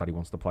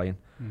wants to play in.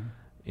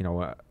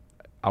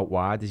 Out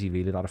wide, is he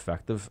really that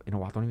effective? I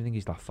don't even think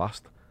he's that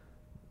fast.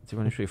 To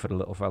be honest with you, for the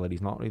little fella,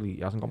 he's not really.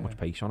 He hasn't got much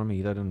pace on him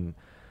either, and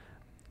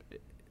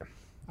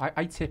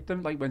I tipped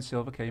him like when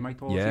Silva came. I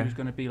thought he was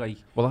going to be like.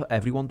 Well,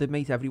 everyone did,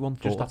 mate. Everyone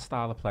just thought that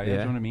style of player. Do you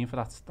know what I mean? For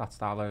that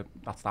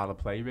style of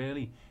play,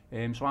 really.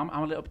 So I'm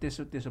a little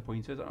bit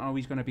disappointed. I know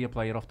he's going to be a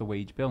player off the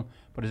wage bill,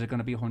 but is it going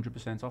to be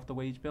 100% off the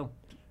wage bill?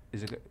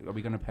 Are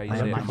we going to pay? I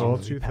imagine we'll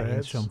be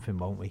paying something,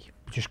 won't we?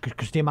 Just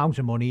because the amount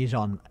of money he's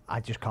on,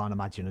 I just can't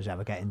imagine us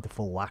ever getting the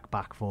full whack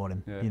back for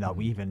him. Yeah. You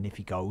know, even if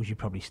he goes, you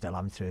probably still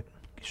have to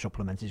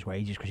supplement his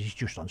wages because he's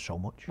just on so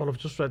much. Well, I've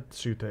just read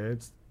 2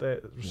 thirds.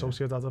 The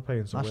Sociedad are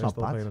paying, so we're still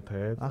paying a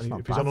third.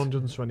 If he's on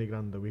 120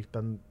 grand a week,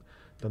 then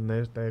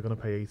they're going to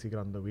pay 80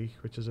 grand a week,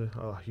 which is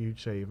a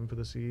huge saving for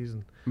the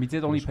season. We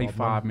did only pay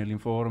 5 million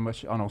for him,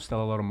 which I know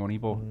still a lot of money,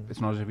 but it's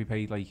not as if we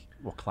paid like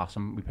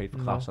we paid for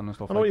class and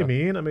stuff. I know what you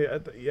mean. I mean,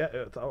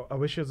 I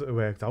wish it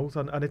worked out,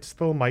 and it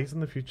still might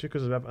in the future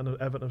because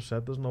Everton have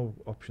said there's no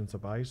option to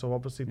buy, so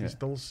obviously they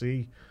still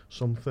see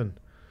something.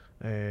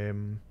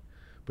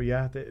 But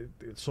yeah,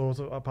 it's sort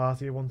of a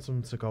party who wants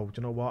him to go, do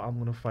you know what, I'm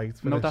going to fight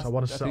for this. I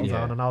want to settle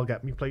down and I'll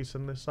get me place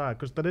in this side.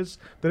 Because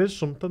there is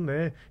something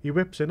there. He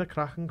whips in a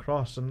cracking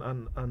cross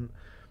and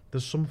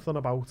there's something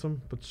about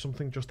him, but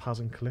something just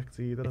hasn't clicked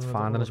either. It's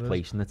finding his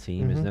place in the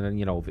team, isn't it? And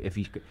you know,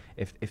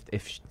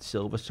 if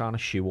Silva's trying to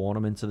shoehorn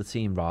him into the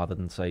team rather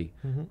than say,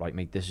 right,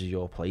 mate, this is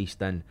your place,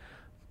 then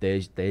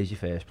there's your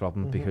first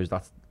problem, because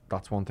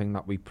that's one thing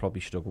that we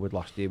probably struggled with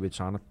last year. We're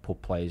trying to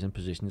put players in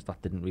positions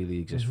that didn't really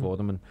exist for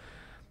them, and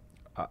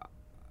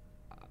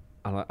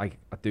I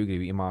do agree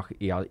with you, Mark.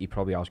 He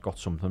probably has got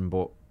something,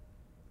 but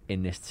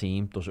in this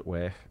team, does it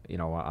work? You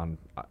know, and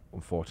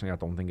unfortunately, I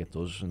don't think it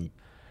does. And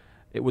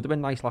it would have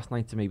been nice last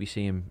night to maybe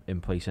see him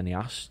in place in the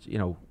Ast. You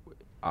know,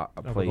 have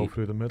him go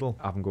through the middle.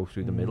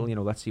 You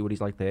know, let's see what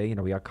he's like there. You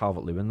know, we had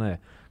Calvert-Lewin there.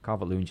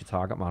 Calvert-Lewin's your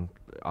target man.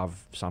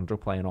 Have Sandro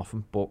playing off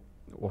him, but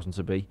it wasn't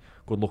to be.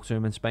 Good luck to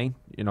him in Spain.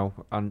 You know,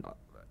 and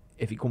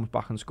if he comes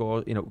back and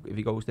scores, you know, if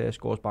he goes there,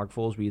 scores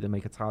bagfuls, we either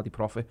make a tidy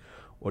profit,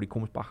 or he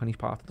comes back and he's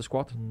part of the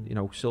squad. You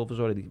know, Silva's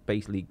already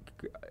basically,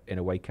 in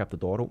a way, kept the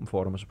door open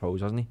for him, I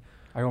suppose, hasn't he?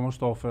 I almost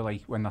thought for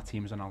like when that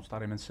team was announced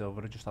that him and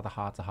Silva had just had a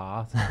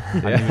heart-to-heart.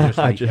 And he was just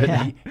like,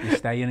 you're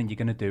staying and you're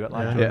going to do it,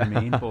 like, you know what I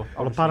mean? But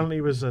well, apparently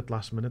it was a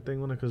last-minute thing,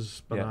 wasn't it?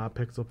 Because Bernard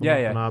picked up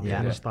Bernard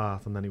at the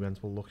start, and then he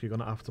went, well, look, you're going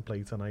to have to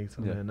play tonight,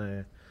 and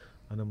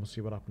then we'll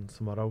see what happens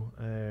tomorrow.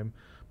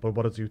 But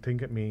what I do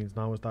think it means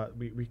now is that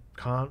we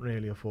can't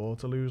really afford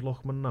to lose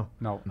Lookman now.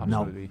 No,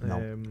 absolutely.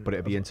 No. But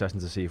it'd be interesting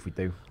to see if we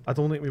do. I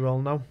don't think we will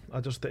now.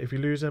 If we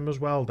lose him as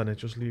well, then it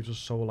just leaves us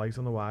so light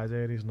in the wide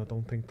areas, and I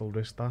don't think they'll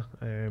risk that.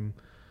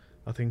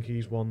 I think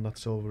he's one that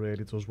Silva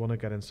really does want to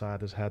get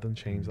inside his head and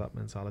change that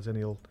mentality, and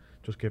he'll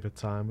just give it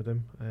time with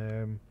him.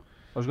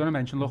 I was going to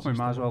mention Lookman,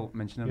 might as well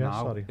mention him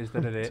now. Sorry. Is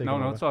that it?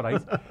 No, it's all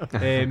right.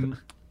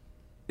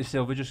 Is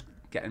Silva just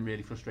getting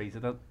really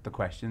frustrated at the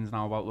questions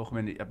now about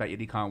Lookman? I bet you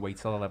he can't wait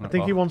till 11 o'clock. I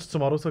think he wants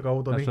tomorrow to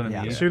go, doesn't he?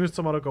 As soon as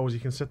tomorrow goes, you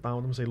can sit down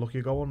with him and say, look,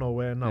 you're going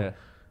nowhere now. Yeah.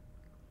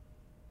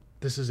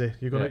 This is it.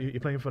 You're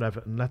playing for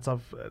Everton. Let's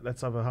have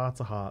a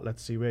heart-to-heart.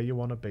 Let's see where you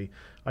want to be.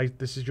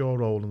 This is your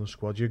role in the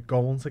squad. You're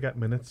going to get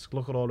minutes.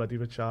 Look at already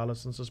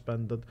Richarlison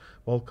suspended.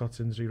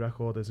 Walcott's injury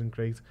record isn't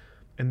great.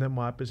 In them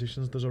wide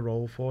positions, there's a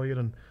role for you,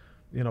 and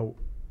you know,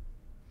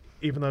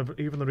 even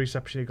the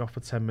reception he got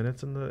for 10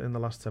 minutes in the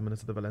last 10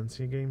 minutes of the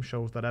Valencia game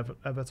shows that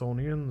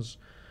Evertonians,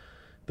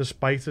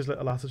 despite his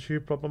little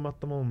attitude problem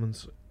at the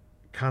moment,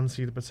 can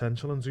see the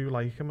potential and do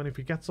like him. And if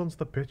he gets onto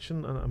the pitch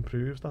and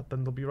proves that,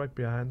 then they'll be right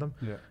behind him.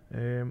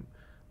 Yeah.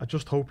 I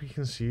just hope he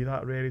can see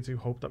that. I really do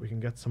hope that we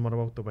can get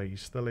tomorrow out the way.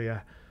 He's still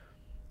here.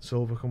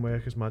 Silva can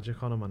work his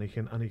magic on him, and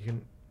he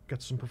can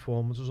get some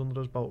performances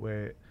under his belt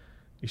where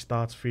he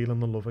starts feeling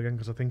the love again,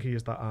 because I think he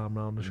is that arm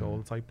round the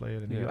shoulder type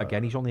player.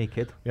 Again, he's only a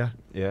kid. Yeah,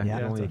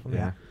 definitely.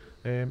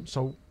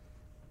 So,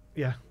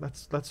 yeah,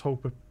 let's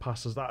hope it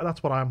passes.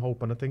 That's what I'm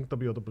hoping. I think there'll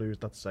be other Blues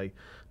that say,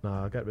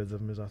 "Nah, I'll get rid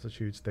of him. His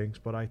attitude stinks."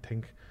 But I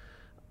think,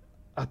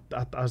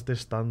 as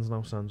this stands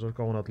now, Sandro's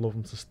going. I'd love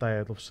him to stay.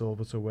 I'd love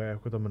Silva to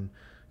work with him and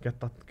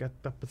get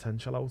that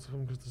potential out of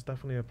him, because there's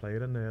definitely a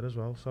player in there as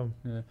well. So,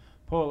 yeah,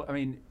 Paul. I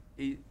mean,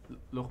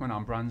 Lookman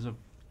and Brands have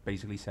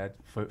basically said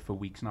for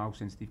weeks now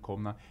since they've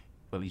come that,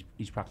 well,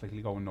 he's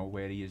practically going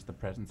nowhere. He is the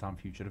present and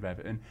future of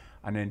Everton.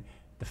 And then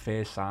the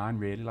first sign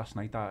really last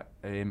night that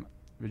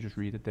we just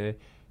read it there.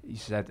 He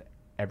said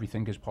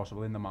everything is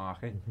possible in the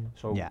market.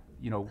 So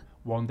you know,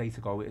 one day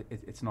to go.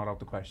 It's not out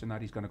the question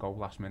that he's going to go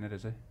last minute,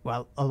 is it?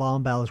 Well,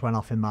 alarm bells went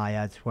off in my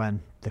head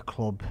when the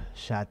club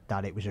said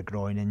that it was a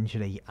groin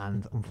injury,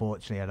 and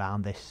unfortunately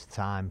around this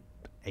time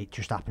it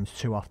just happens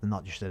too often,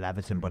 not just at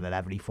Everton but at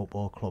every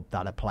football club,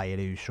 that a player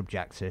who's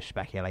subject to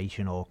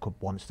speculation or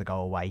wants to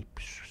go away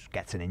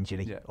gets an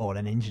injury, or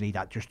an injury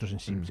that just doesn't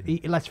seem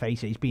to, let's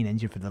face it, he's been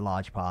injured for the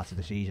large part of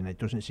the season. It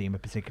doesn't seem a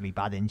particularly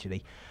bad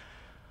injury.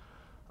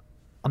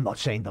 I'm not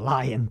saying the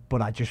lying,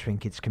 but I just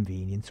think it's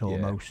convenient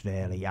almost,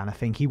 really. And I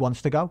think he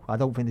wants to go. I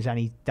don't think there's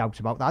any doubts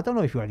about that. I don't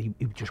know if he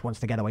just wants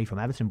to get away from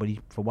Everton, but he,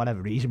 for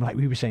whatever reason, like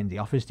we were saying in the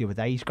office the other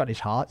day, he's got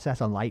his heart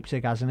set on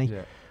Leipzig, hasn't he?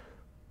 Yeah.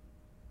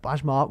 But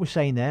as Mark was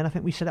saying there, and I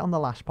think we said it on the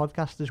last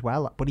podcast as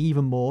well, but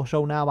even more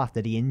so now after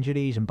the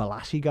injuries and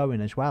Balassi going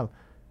as well,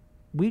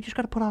 we've just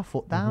got to put our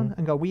foot down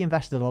and go, we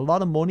invested a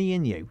lot of money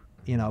in you,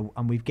 you know,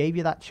 and we've gave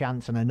you that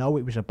chance. And I know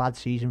it was a bad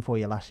season for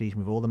you last season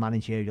with all the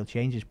managerial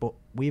changes, but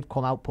we've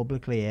come out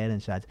publicly here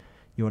and said,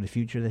 you're the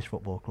future of this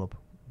football club.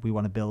 We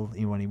want to build,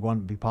 you want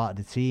to be part of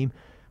the team,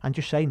 and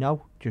just say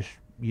no, just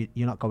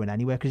you're not going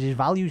anywhere, because his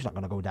value's not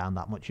going to go down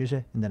that much, is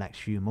it, in the next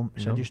few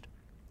months? So just,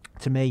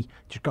 to me,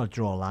 just got to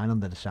draw a line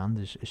under the sand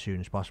as soon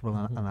as possible.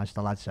 And as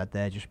the lad said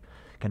there, just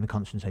going to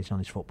concentrate on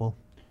his football.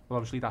 Well,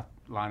 obviously that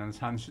line in his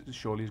hands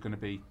surely is going to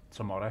be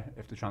tomorrow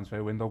if the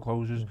transfer window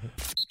closes.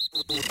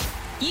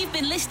 You've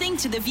been listening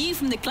to the View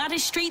from the Gwladys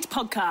Street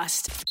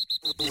podcast.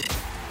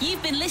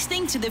 You've been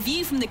listening to the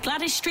View from the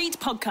Gwladys Street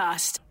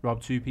podcast.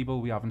 Rob, two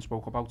people we haven't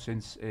spoke about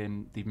since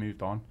they've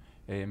moved on,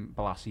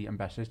 Balassi and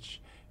Besic.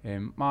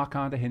 Mark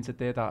kind of hinted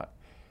there that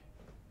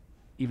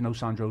even though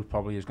Sandro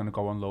probably is going to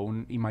go on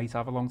loan, he might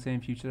have a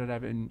long-term future at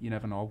Everton. You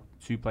never know.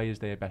 Two players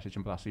there, Besic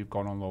and Balassi, have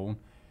gone on loan.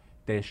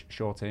 Their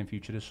short-term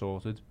future is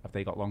sorted. Have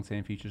they got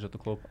long-term futures at the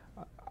club?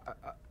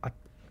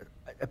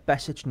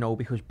 Besic, no,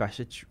 because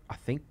Besic, I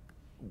think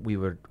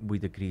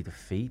we'd agreed a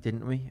fee,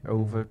 didn't we,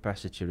 over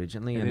Besic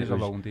originally? It is a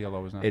loan deal,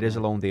 though, isn't it? It is a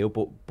loan deal,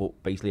 but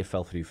basically it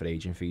fell through for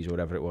agent fees or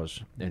whatever it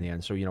was in the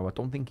end. So, you know, I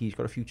don't think he's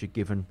got a future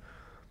given.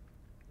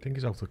 I think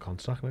he's out of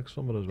contract next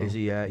summer as well. Is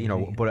he? You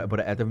know,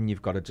 but at Edinburgh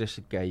you've got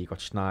Gay, you've got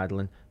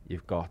Schneiderlin,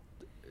 you've got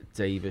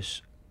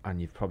Davis,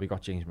 and you've probably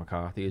got James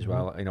McCarthy as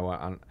well. You know,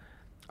 and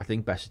I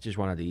think Besic is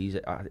one of these.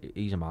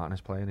 He's a Martinez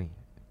player, isn't he?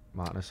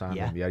 Martinez signed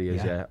him. Yeah, he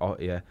is. Yeah. Oh,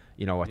 yeah.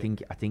 You know, I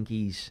think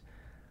he's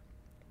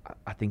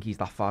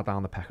that far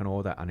down the pecking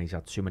order, and he's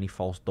had too many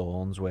false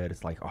dawns where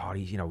it's like, oh,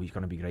 he's going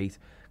to be great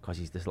because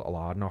he's this little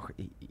hard knock.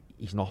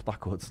 He's not that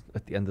good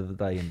at the end of the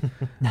day, and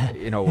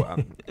you know,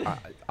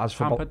 as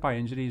for hampered by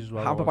injuries as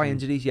well. Hampered by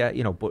injuries, yeah.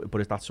 You know, but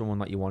is that someone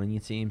that you want in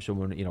your team?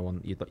 Someone, you know,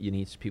 you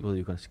need people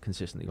who are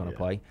consistently going to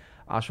play.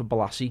 As for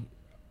Balassi,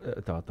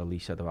 the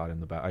least said about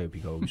him, the better. I hope he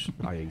goes.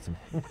 I hate him.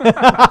 I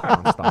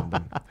can't stand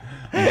him.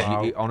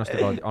 Wow. Honest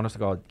to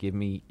God, give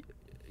me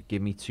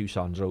two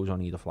Sandros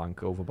on either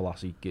flank over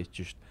Balassi.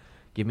 Just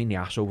give me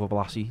Nias over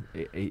Balassi.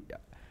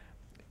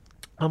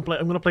 I'm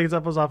going to play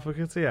devil's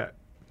advocate here.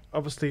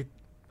 Obviously,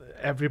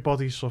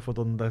 everybody suffered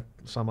under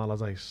Sam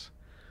Allardyce.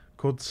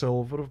 Could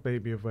Silva have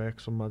maybe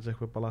worked some magic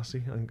with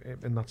Balassi and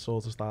in that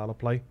sort of style of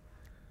play?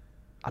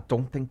 I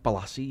don't think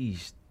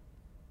Balassi's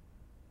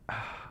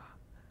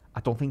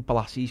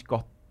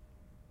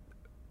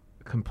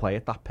can play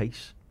at that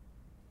pace.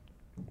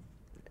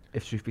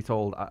 If truth be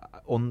told,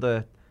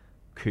 under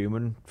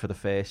Koeman for the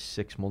first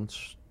 6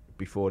 months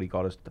before he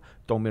got us,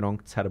 don't be wrong,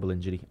 terrible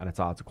injury, and it's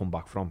hard to come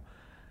back from.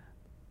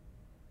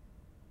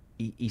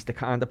 He's the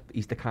kind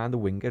of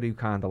winger who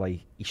kind of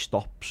like he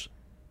stops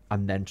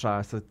and then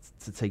tries to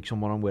take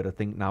someone on. Where I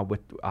think now with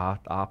our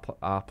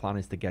plan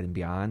is to get him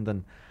behind,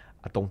 and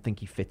I don't think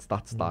he fits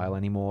that style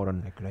anymore.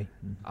 And I agree.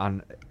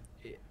 And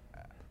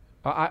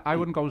I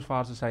wouldn't go as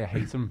far as to say I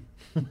hate him,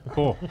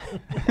 but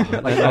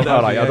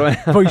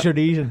voice your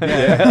reason.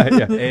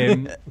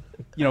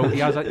 You know,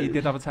 he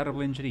did have a terrible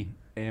injury,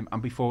 and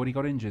before he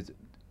got injured,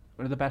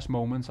 one of the best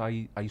moments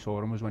I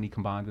saw him was when he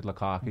combined with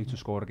Lukaku to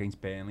score against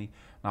Burnley.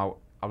 Now,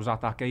 I was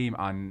at that game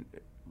and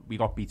we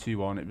got beat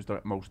 2-1. It was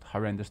the most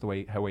horrendous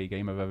away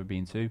game I've ever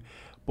been to.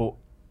 But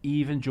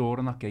even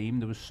during that game,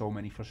 there was so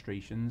many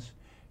frustrations.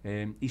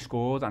 He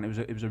scored and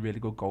it was a really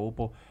good goal.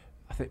 But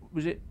I think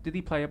did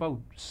he play about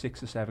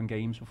 6 or 7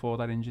 games before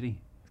that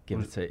injury? He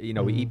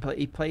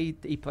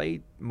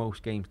played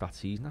most games that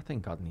season, I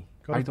think, hadn't he?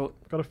 Got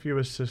a few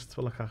assists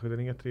for Lukaku. Didn't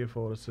he get 3 or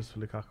 4 assists for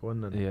Lukaku?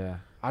 And then yeah,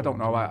 I don't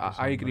know.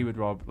 I agree with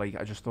Rob. Like,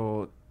 I just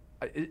thought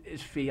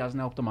his fee hasn't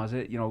helped him, has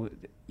it? You know,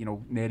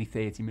 nearly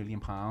 £30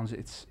 million.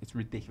 It's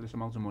ridiculous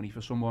amount of money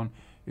for someone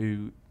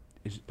who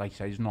is, like I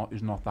say, is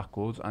not that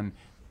good. And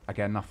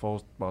again, that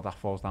falls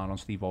down on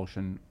Steve Walsh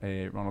and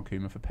Ronald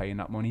Koeman for paying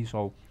that money.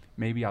 So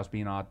maybe he has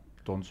been hard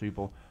done to,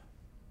 but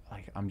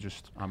like I'm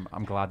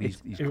glad he's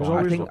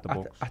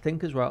gone. I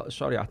think as well.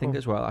 Sorry, I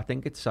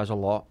think it says a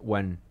lot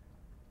when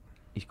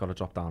he's got to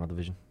drop down a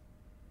division.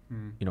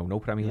 You know, no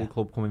Premier League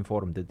club coming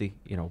for him, did they?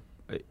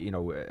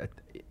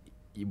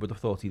 You would have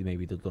thought he'd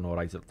maybe done all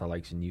right at the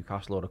likes of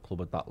Newcastle or a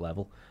club at that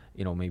level.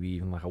 You know, maybe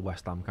even like a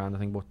West Ham kind of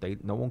thing.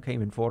 But no one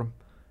came in for him.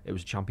 It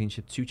was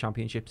two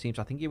championship teams.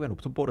 I think he went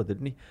up to Borough,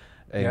 didn't he?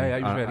 He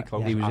was really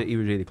close. He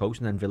was really close,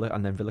 and then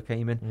Villa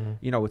came in.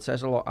 You know, it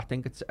says a lot. I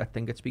think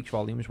it speaks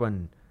volumes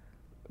when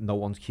no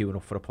one's queuing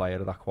up for a player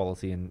of that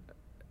quality, and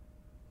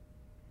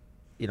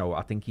you know,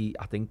 I think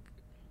I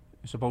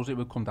suppose it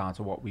would come down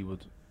to what we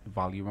would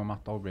value him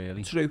at, though.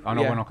 Really, true. I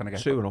know we're not going to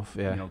get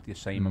the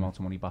same amount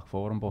of money back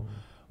for him, but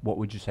what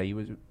would you say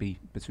would be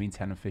between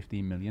 10 and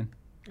 15 million?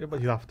 Yeah,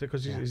 but you'd have to,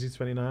 because is he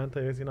 29,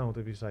 30 now?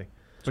 Did you say?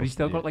 But he's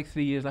still got like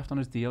 3 years left on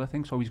his deal, I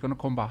think. So he's going to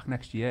come back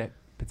next year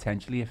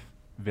potentially if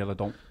Villa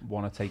don't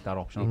want to take that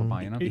option over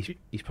buying him.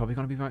 He's probably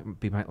going to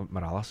be like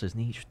Morales, isn't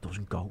he? He just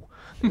doesn't go.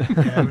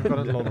 Yeah, we've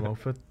got to loan him out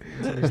for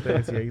until he's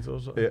 38 or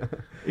so. Yeah.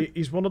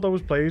 He's one of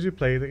those players who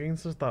played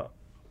against us that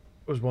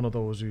was one of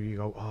those who you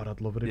go, oh, I'd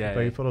love it if he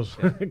played for us,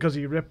 because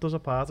he ripped us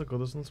apart at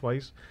Goodison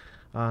twice,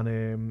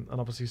 And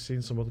obviously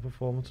seen some other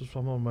performances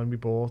from him. When we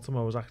bought him,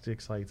 I was actually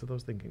excited. I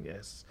was thinking,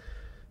 yes,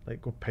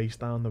 like good pace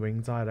down the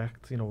wing,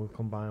 direct, will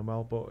combine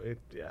well. But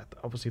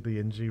obviously the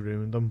injury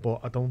ruined him. But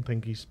I don't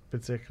think he's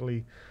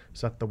particularly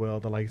set the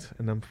world alight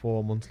in them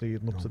 4 months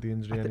leading up to the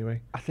injury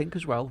anyway. I think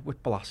as well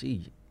with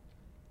Blassie,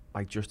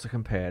 like just to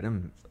compare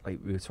him, like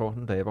we were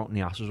talking today about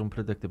Nias's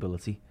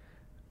unpredictability.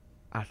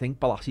 I think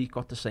Balassi's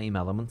got the same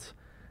element,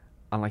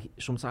 and like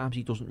sometimes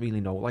he doesn't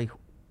really know like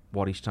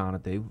what he's trying to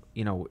do.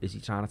 Is he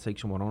trying to take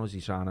someone on? Is he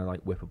trying to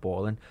like whip a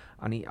ball in?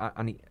 And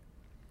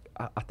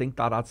I think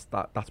that's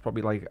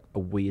probably like a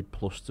weird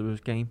plus to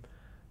his game,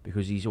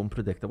 because he's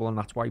unpredictable, and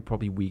that's why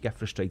probably we get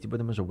frustrated with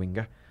him as a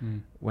winger.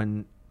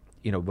 When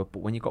but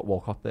when you got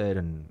Walcott there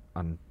and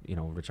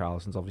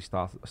Richarlison's obviously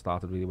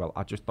started really well,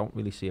 I just don't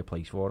really see a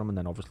place for him. And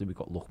then obviously we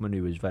got Lookman,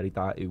 who is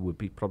who would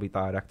be probably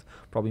direct,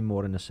 probably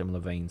more in a similar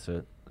vein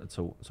to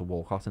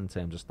Walcott in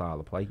terms of style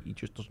of play. He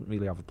just doesn't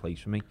really have a place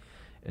for me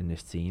in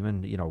this team.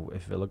 And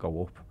if Villa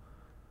go up,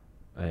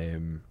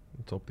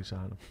 let's hope they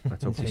sign him.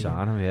 Let's hope they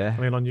sign him. Yeah.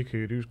 I mean,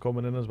 Onyekuru's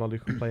coming in as well, who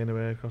can play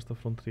anywhere across the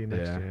front three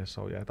next year.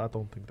 So I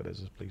don't think there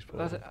is a place for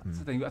him. That's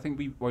the thing. I think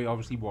we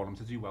obviously want him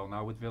to do well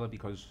now with Villa,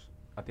 because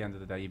at the end of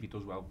the day, if he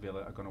does well,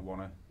 Villa are going to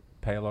want to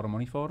pay a lot of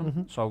money for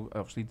him. So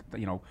obviously,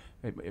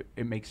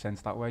 it makes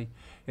sense that way.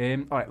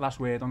 All right, last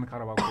word on the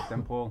Carabao Cup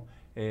then, Paul.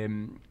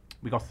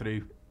 We got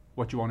through.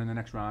 What do you want in the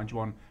next round? Do you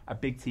want a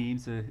big team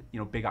to,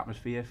 big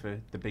atmosphere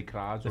for the big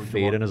crowds? The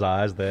fear in his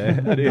eyes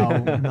there.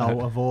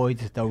 no, avoid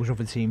those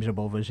other teams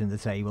above us in the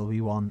table.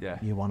 You want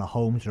a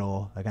home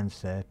draw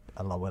against a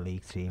lower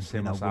league team.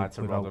 Side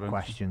to without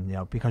question.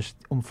 Because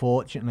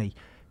unfortunately,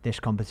 this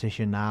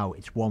competition now,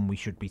 it's one we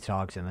should be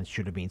targeting and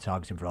should have been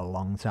targeting for a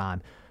long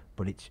time.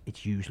 But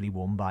it's usually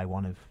won by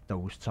one of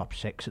those top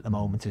 6 at the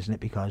moment, isn't it?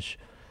 Because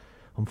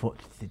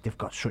unfortunately, they've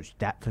got such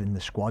depth in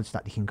the squads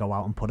that they can go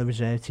out and put a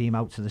reserve team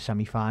out to the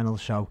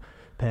semi-finals. So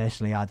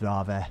personally, I'd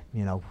rather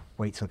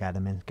wait till get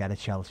them in, get a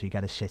Chelsea,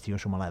 get a City or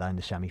someone like that in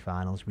the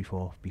semi-finals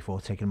before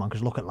taking them on.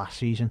 Because look at last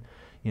season,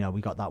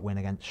 we got that win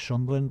against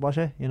Sunderland, was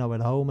it?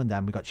 At home, and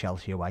then we got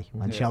Chelsea away.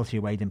 And Chelsea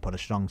away didn't put a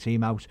strong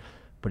team out,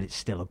 but it's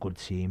still a good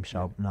team.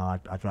 So no,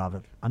 I'd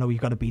rather. I know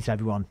you've got to beat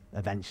everyone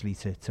eventually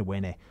to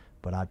win it,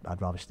 but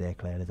I'd rather stay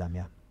clear of them.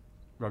 Yeah.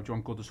 Rob, do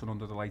you want Goodison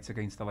under the lights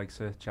against the likes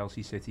of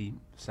Chelsea, City,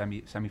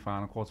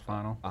 semi-final,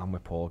 quarter-final? I'm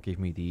with Paul. Give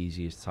me the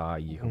easiest tie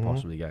you can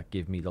possibly get.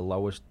 Give me the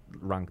lowest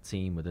ranked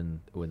team within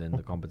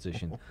the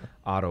competition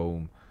at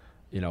home.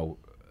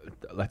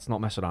 Let's not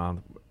mess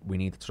around. We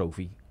need the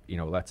trophy.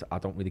 I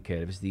don't really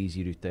care if it's the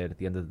easy route there. At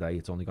the end of the day,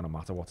 it's only going to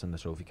matter what's in the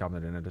trophy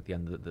cabinet in it at the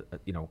end of the.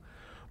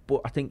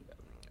 But I think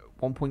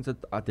one point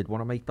that I did want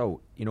to make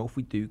though, if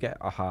we do get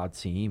a hard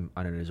team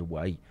and it is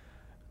away,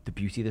 the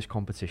beauty of this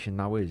competition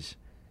now is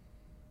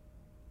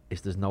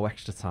there's no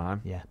extra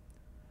time. Yeah.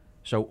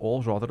 So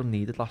all Rotherham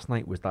needed last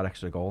night was that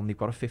extra goal, and they've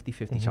got a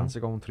 50-50 chance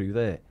of going through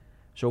there.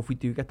 So if we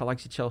do get the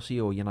likes of Chelsea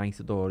or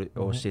United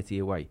or City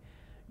away,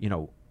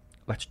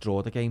 let's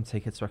draw the game,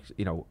 take it to,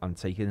 and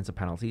take it into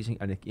penalties,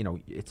 and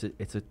it's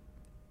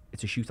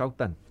a shootout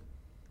then.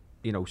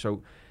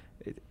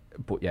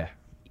 But yeah,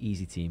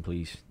 easy team,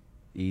 please.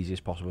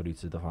 Easiest possible route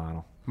to the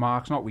final.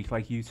 Mark's not weak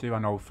like you two. I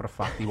know for a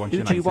fact he wants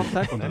United. Do you want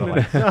that? Under the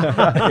lights.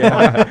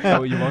 That's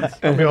what you want.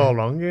 It'll be all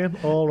wrong, Ian.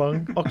 All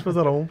wrong. Oxford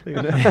at home, please.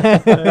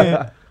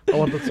 I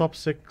want the top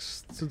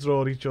 6 to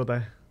draw each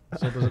other,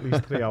 so there's at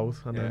least 3 out,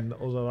 and then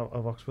us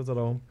of Oxford at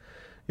home.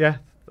 Yeah,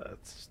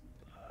 that's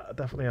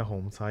definitely a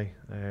home tie,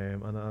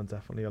 and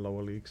definitely a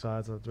lower league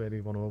side. I'd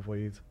really want to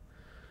avoid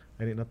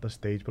anything at this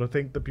stage. But I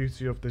think the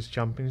beauty of this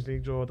Champions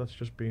League draw that's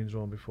just being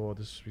drawn before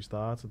we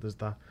started is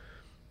that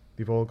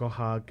they've all got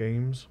hard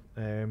games,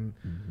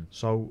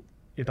 so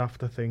you'd have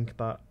to think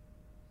that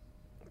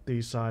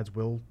these sides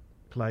will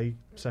play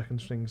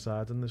second string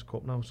sides in this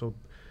cup now. So,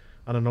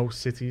 and I know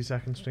City's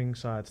second string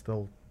side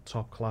still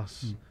top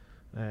class,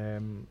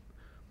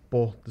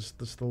 but there's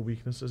still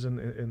weaknesses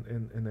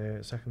in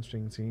second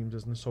string teams,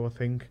 isn't there? So I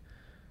think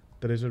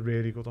there is a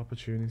really good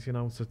opportunity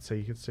now to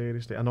take it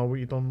seriously. I know what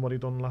he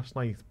done last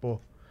night, but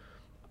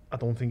I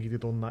don't think he'd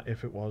have done that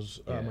if it was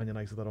Man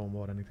United at home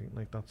or anything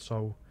like that.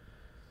 So.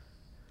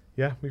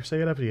 Yeah, we say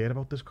it every year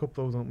about this cup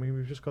though, don't we?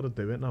 We've just got to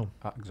do it now.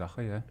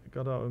 Exactly, yeah.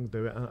 Got to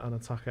do it and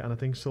attack it, and I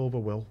think Silva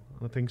will.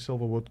 And I think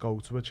Silva would go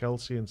to a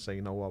Chelsea and say,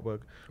 you know what, we're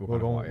going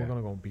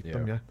to go and beat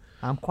them, yeah.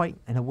 I'm quite,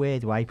 in a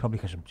weird way, probably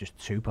because I'm just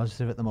too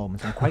positive at the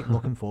moment, I'm quite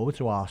looking forward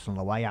to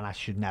Arsenal away, and I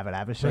should never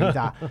ever say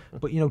that.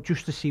 But,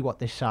 just to see what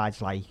this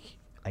side's like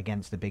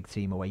against the big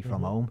team away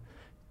from home.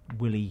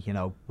 Will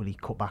he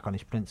cut back on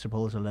his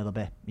principles a little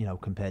bit,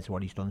 compared to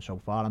what he's done so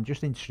far? I'm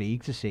just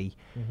intrigued to see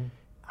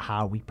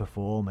how we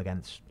perform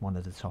against one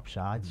of the top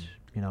sides,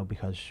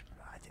 because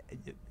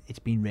it's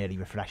been really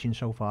refreshing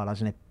so far,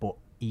 hasn't it? But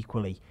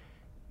equally,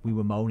 we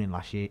were moaning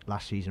last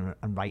season,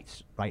 and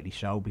rightly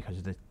so, because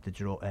of the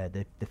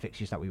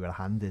fixtures that we were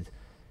handed.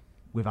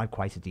 we've had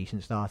quite a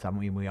decent start, haven't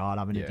we? And we are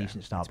having a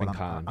decent start. But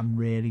I'm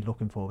really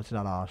looking forward to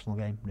that Arsenal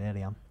game.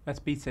 Really am. Let's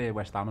beat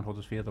West Ham and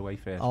Huddersfield away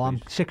first. Oh,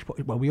 I'm 6.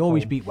 Well, we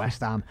always beat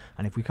West Ham,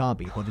 and if we can't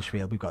beat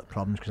Huddersfield, we've got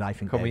problems because I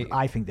think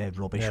they're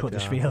rubbish.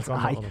 Huddersfield.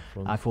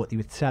 I thought they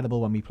were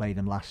terrible when we played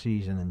them last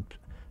season, and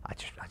I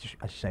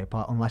just say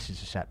apart unless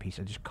it's a set piece,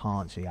 I just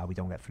can't see how we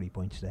don't get 3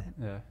 points there.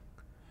 Yeah.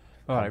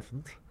 All right.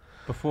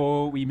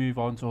 Before we move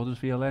on to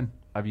Huddersfield, then,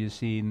 have you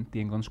seen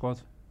the England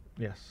squad?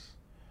 Yes.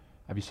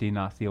 Have you seen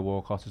that Theo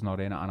Walcott is not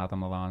in it and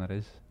Adam Lallana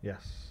is?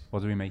 Yes.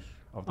 What do we make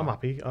of that? I'm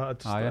happy.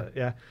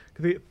 Yeah.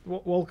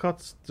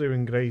 Walcott's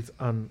doing great,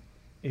 and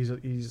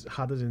he's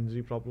had his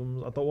injury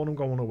problems. I don't want him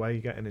going away,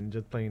 getting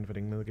injured, playing for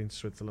England against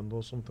Switzerland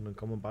or something, and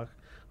coming back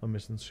and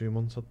missing 2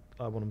 months.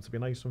 I want him to be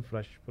nice and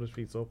fresh, put his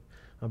feet up,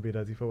 and be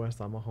ready for West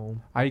Ham at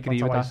home. I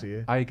agree with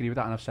that. I agree with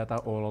that, and I've said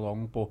that all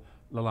along. But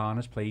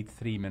Lallana's played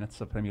 3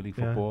 minutes of Premier League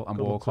football, and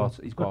Walcott,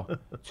 he's got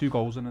 2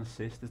 goals and an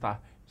assist. Is that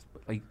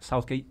like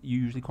Southgate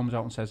usually comes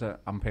out and says that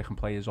I'm picking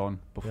players on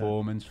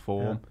performance,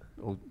 form?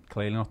 Well,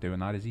 clearly not doing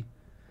that, is he?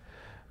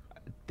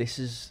 This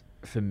is,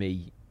 for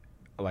me,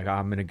 like,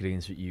 I'm in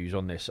agreement with you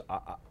on this.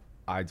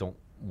 I don't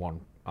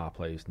want our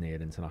players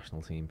near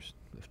international teams,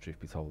 if truth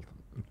be told.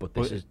 But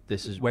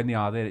this is when they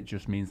are there, it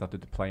just means that they're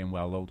playing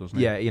well, though, doesn't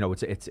it? Yeah, you know,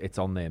 it's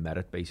on their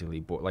merit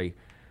basically. But like,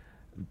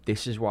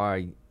 this is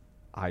why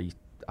I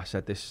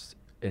said this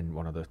in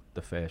one of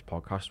the first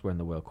podcasts when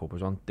the World Cup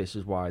was on. This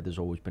is why there's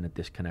always been a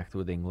disconnect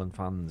with England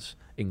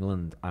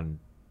and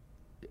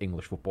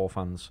English football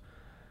fans,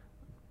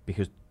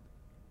 because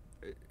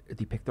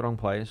they picked the wrong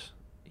players.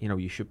 You know,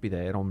 you should be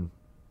there on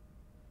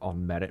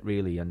merit,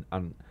 really. And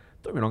don't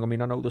get me wrong, I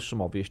mean, I know there's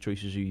some obvious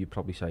choices who you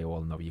probably say,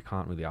 well, no, you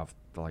can't really have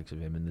the likes of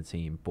him in the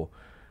team. But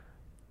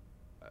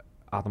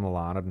Adam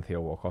Lallana and Theo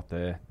Walcott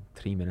there,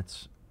 3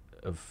 minutes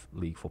of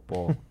league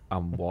football,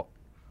 and what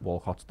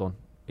Walcott's done.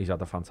 He's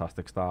had a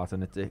fantastic start,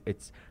 and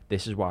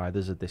this is why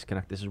there's a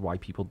disconnect. This is why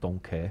people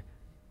don't care,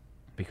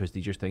 because they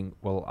just think,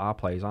 well, our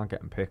players aren't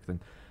getting picked. And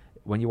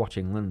when you watch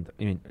England,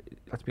 I mean,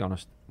 let's be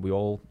honest, we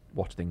all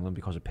watched England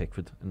because of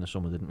Pickford in the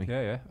summer, didn't we?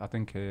 Yeah. I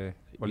think he's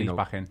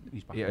back in.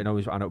 Yeah,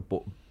 I know,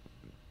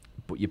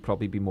 but you'd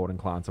probably be more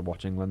inclined to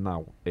watch England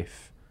now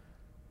if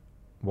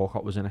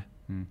Walcott was in it.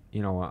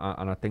 You know,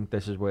 and I think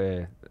this is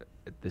where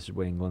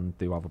England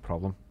do have a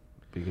problem,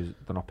 because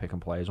they're not picking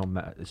players on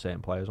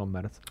certain players on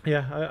merit.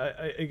 Yeah,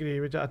 I agree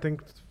with you. I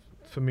think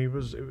for me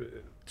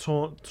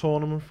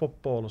tournament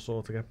football is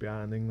sort of get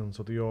behind England,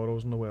 so the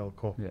Euros and the World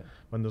Cup,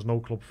 when there's no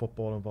club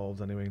football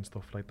involved anyway and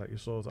stuff like that, you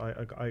sort of,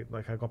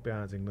 I got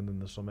behind England in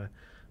the summer.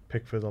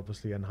 Pickford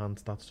obviously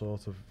enhanced that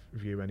sort of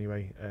view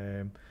anyway.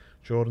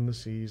 During the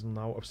season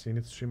now, I've seen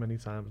it too many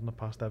times in the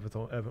past.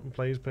 Everton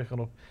players picking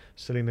up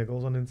silly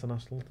niggles on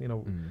international. You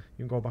know, you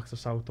can go back to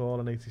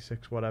Southall in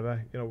 '86,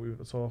 whatever. You know, we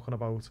were talking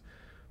about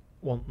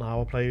wanting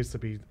our players to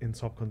be in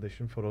top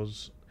condition for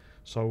us.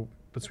 So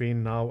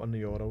between now and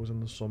the Euros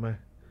in the summer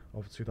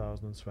of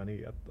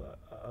 2020, I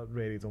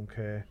really don't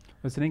care.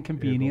 It's an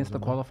inconvenience, the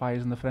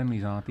qualifiers and the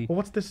friendlies, aren't they? Well,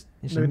 what's this?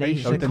 It's a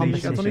nation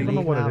competition. I don't even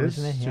know what it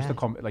is. It's just a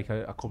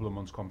couple of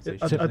months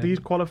competition. Are these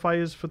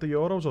qualifiers for the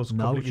Euros, or is it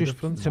completely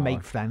different? To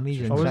make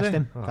friendlies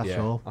interesting. That's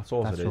all. That's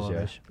all it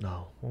is.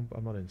 No,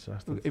 I'm not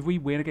interested. If we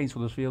win against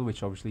Huddersfield,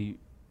 which obviously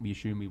we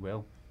assume we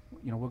will,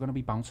 you know, we're going to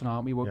be bouncing,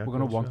 aren't we? We're going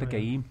to want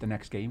the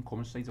next game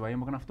coming straight away,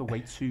 and we're going to have to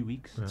wait 2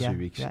 weeks. 2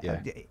 weeks,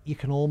 You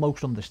can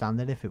almost understand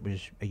it if it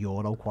was a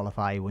Euro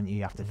qualifier, wouldn't you?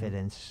 You have to fit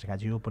into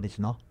schedule, but it's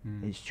not.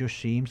 It just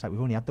seems like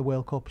we've only had the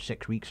World Cup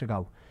 6 weeks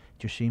ago. It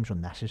just seems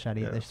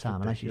unnecessary at this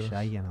time, ridiculous. And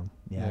as you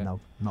say, no,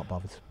 not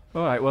bothered.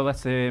 All right, well,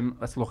 let's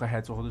look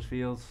ahead to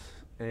Huddersfield.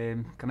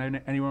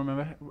 Can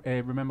anyone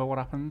remember what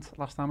happened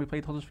last time we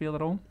played Huddersfield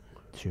at home?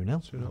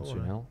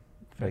 2-0.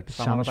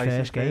 Sam's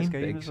first game.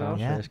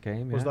 First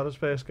game. Was that his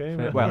first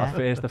game?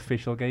 First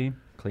official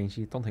game. Clean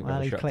sheet. Don't think we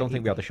had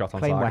a shot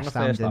on target. West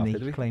Ham,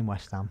 didn't he? Claim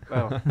West Ham.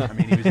 Well, I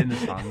mean, he was in the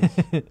stands.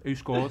 Who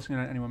scored? You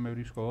know, anyone remember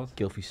who scored?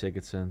 Gylfi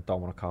Sigurdsson,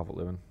 Dominic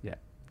Calvert-Lewin. Yeah,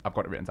 I've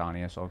got it written down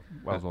here, so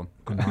well done.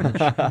 Good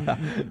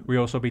manage. We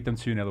also beat them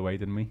 2-0 away,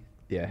 didn't we?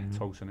 Yeah.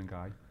 Tosin and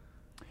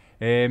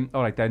Guy.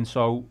 All right then.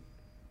 So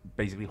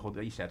basically,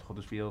 you said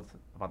Huddersfield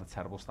have had a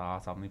terrible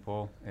start, haven't they,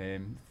 Paul?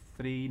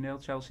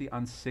 3-0 Chelsea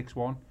and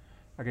 6-1.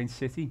 Against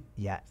City?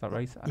 Yeah. Is that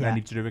right? And then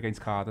he drew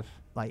against Cardiff.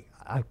 Like,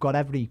 I've got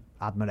every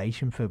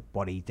admiration for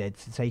what he did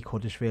to take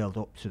Huddersfield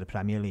up to the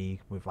Premier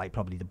League with, like,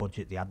 probably the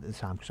budget they had at the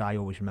time, because I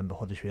always remember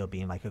Huddersfield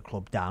being like a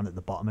club down at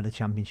the bottom of the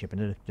Championship,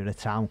 and they're a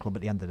town club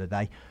at the end of the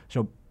day.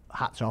 So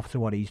hats off to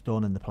what he's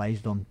done and the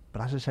play's done.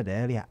 But as I said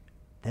earlier,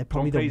 they're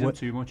probably don't praise him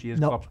too much. He is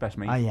Klopp's best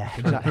mate. Yeah,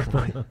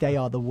 exactly. They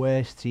are the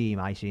worst team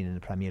I seen in the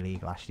Premier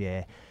League last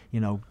year. You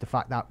know, the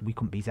fact that we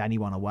couldn't beat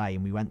anyone away,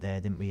 and we went there,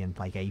 didn't we, in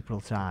like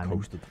April time,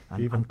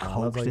 and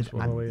coasted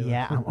and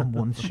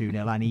won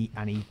 2-0,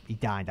 and he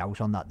dined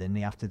out on that, didn't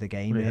he, after the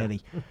game,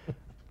 really.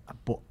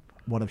 But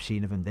what I've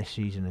seen of him this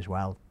season as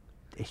well,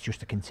 it's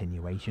just a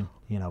continuation.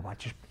 You know, I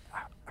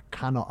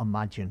cannot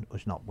imagine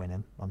us not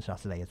winning on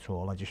Saturday at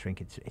all. I just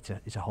think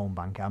it's a home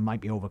banker. I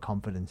might be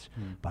overconfident,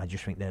 but I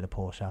just think they're the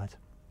poor side.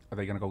 Are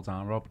they going to go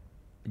down, Rob?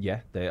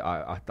 Yeah,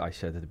 I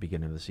said at the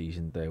beginning of the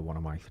season they're one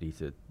of my three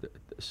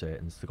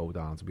certains to go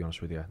down. To be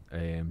honest with you,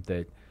 I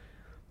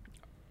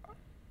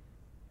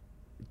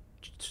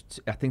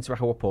think to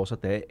echo what Paul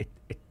said there,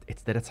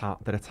 they're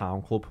a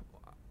town club,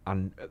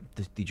 and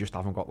they just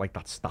haven't got like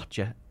that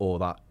stature or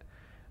that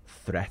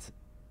threat.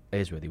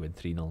 Here's where they win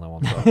 3-0 now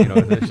on top. You know,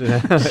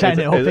 setting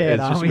it up here.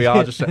 We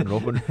are just setting it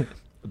up, and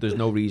there's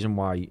no reason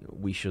why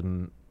we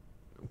shouldn't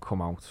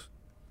come out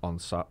on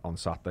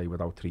Saturday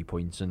without 3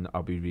 points, and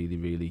I'll be really,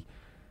 really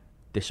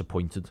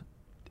disappointed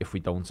if we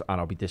don't,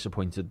 and I'll be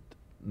disappointed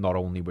not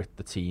only with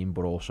the team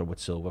but also with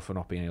Silva for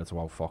not being able to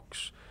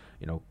outfox,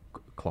 you know,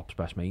 Klopp's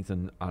best mate,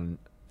 and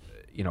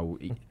you know,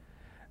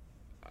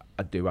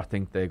 I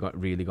think they're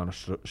really going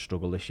to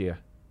struggle this year.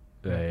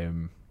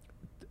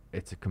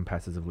 It's a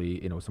competitive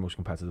league, you know, it's the most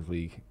competitive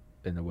league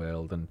in the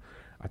world, and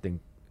I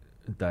think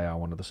they are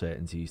one of the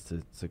certainties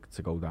to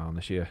go down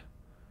this year.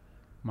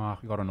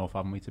 Mark, we got enough,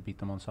 haven't we, to beat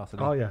them on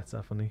Saturday? Oh yeah,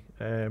 definitely.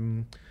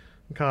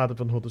 Cardiff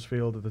and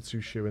Huddersfield are the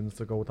two shoo-ins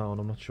to go down.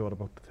 I'm not sure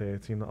about the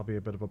third team. That'll be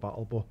a bit of a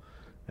battle, but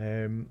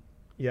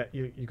yeah,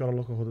 you got to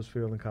look at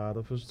Huddersfield and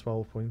Cardiff as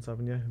 12 points,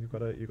 haven't you? You've got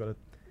to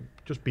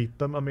just beat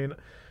them. I mean,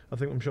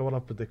 I'm sure we'll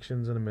have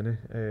predictions in a minute.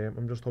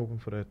 I'm just hoping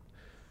for a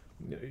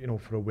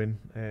win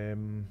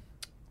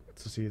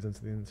to see it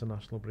into the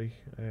international break.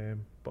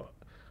 But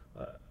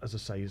as I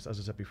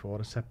said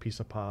before, a set piece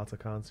apart, I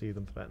can't see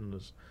them threatening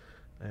us.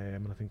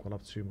 And I think we'll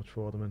have too much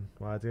for them in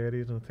wide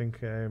areas. And I think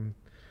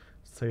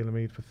it's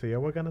tailor-made for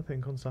Theo again, I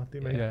think, on Saturday,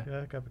 mate.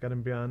 Yeah, get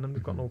him behind them.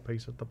 They've got no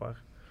pace at the back.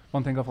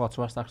 One thing I forgot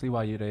to ask actually,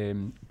 while you're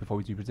before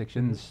we do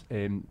predictions,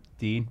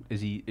 Dean, is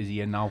he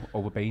in now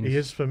over Baines? He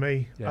is for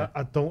me. Yeah.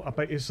 I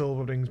bet you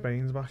Silva brings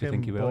Baines back in. Do you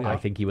think he will? I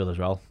think he will as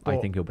well. I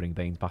think he'll bring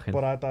Baines back in.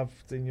 But I'd have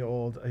Dean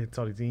all day. It's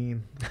hard,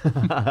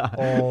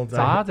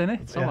 isn't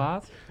it? It's so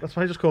hard. That's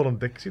why I just call him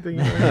Dixie.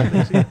 Dean.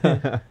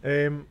 I'd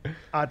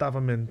have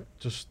him in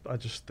to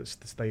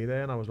stay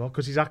there now as well,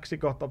 because he's actually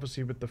got,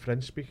 obviously with the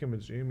French speaking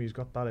with Zoom, he's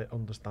got that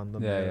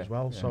understanding there as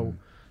well. Yeah. So.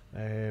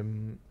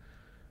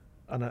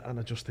 And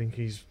I just think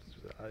he's,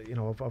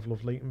 I've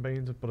loved Leighton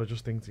Baines, but I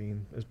just think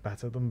Dean is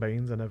better than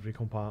Baines in every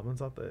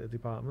compartment at the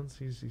departments.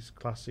 He's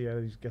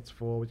classier, he gets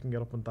forward, he can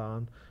get up and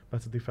down,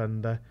 better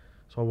defender.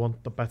 So I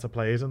want the better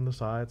players in the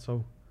side.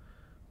 So,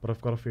 but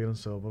I've got a feeling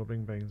Silva will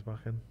bring Baines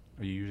back in.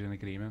 Are you in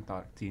agreement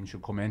that Dean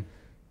should come in?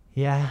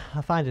 Yeah, I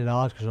find it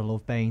hard because I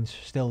love Baines,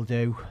 still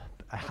do.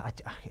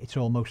 It's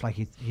almost like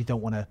you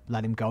don't want to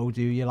let him go,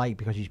 do you? Like,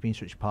 because he's been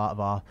such a part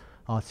of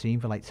our team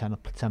for like 10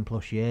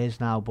 plus years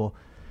now, but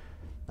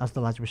as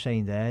the lads were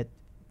saying there,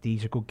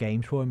 these are good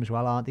games for him as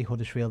well, aren't they?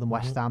 Huddersfield and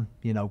West Ham,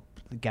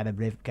 get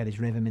his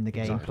rhythm in the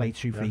game, play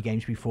 2-3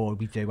 games before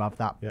we do have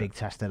that big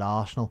test at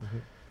Arsenal.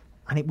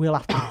 And it will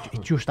have to,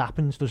 it just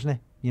happens, doesn't it?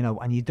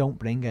 And you don't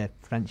bring a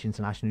French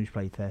international who's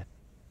played for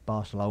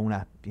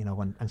Barcelona,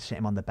 and sit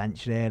him on the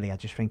bench really. I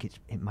just think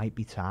it might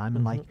be time.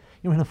 And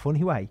in a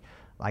funny way,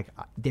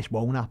 this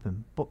won't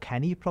happen, but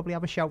Kenny probably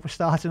have a shout for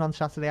starting on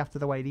Saturday after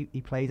the way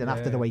he played and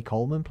after the way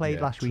Coleman played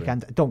last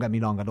weekend. Don't get me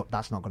wrong,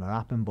 that's not going to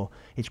happen, but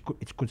it's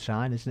a good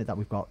sign, isn't it, that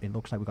it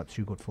looks like we've got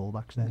two good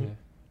fullbacks there.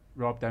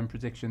 Rob, then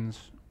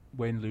predictions,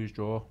 win, lose,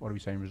 draw, what are we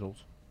saying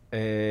results?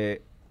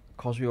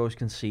 Because we always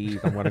concede,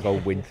 I'm going to go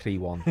win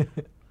 3-1.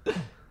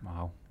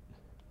 Wow.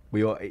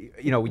 We are,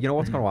 you know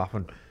what's going to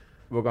happen.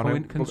 We're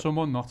going to. Can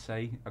someone not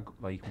say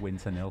win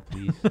to 0,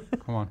 please?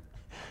 Come on.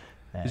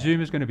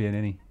 Zuma's going to be in,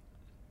 isn't he?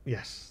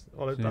 Yes,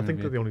 well, I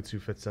think they're the only two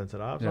fit centre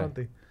halves, aren't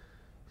they?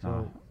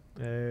 So,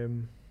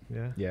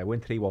 yeah, win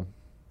 3-1.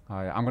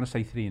 I'm going to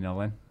say 3-0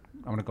 then.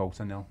 I'm going to go to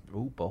 0.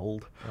 Ooh,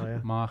 bold. Oh, yeah.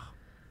 Mark?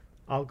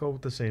 I'll go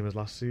the same as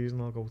last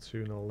season. I'll go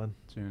 2-0 then.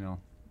 2-0.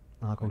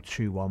 I'll go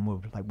 2-1.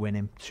 We'll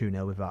winning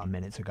 2-0 with about a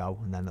minute to go,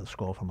 and then they'll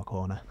score from a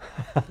corner.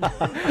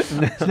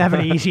 It's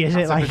never easy, is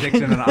it? That's a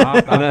prediction and a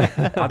half.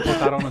 I'd put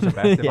that on as a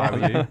bet if I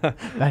were you.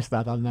 Best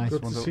that on, nice.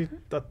 Good to see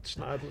that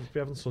we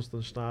haven't sussed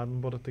on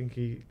Schnaden, but I think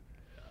I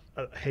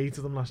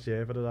hated him last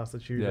year for his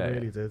attitude. I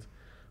really did.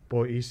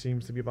 But he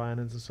seems to be buying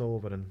into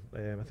Silva, and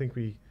I think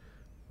we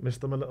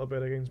missed him a little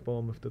bit against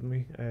Bournemouth, didn't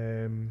we?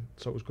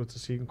 So it was good to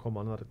see him come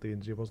on. That the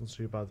injury wasn't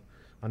too bad,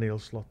 and he'll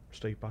slot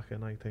straight back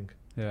in, I think.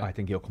 Yeah. I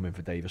think he'll come in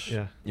for Davis.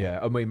 Yeah.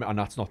 I mean, and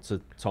that's not to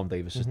Tom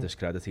Davis's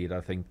discredit either.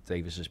 I think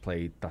Davis has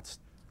played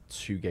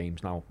 2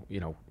 games now.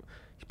 He's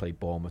played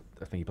Bournemouth.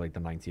 I think he played the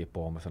 90 at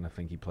Bournemouth, and I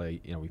think he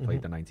played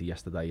the 90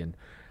 yesterday. And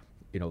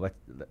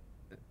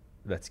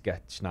let's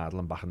get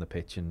Schnaden back on the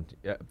pitch. And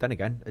then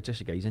again,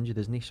 Jesse Gay's injured,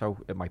 isn't he? So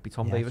it might be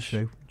Tom Davis.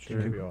 True.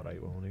 He'll be all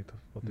right, won't he?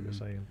 What they were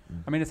saying.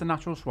 I mean, it's a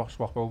natural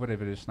swap over if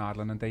it is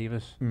Schnaden and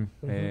Davis.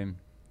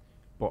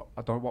 But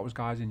I don't know what was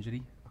Guy's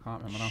injury. I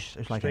can't remember now.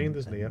 It's like strained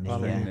his knee,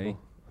 apparently.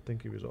 I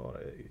think he was all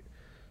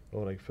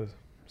right for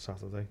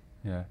Saturday.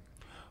 Yeah.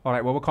 All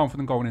right, well, we're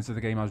confident going into the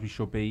game as we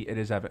should be. It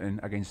is Everton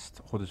against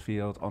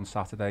Huddersfield on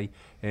Saturday.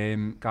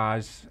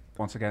 Guys,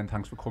 once again,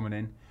 thanks for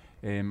coming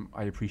in.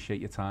 I appreciate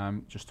your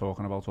time just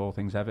talking about all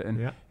things Everton.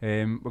 Yeah.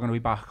 We're going to be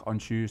back on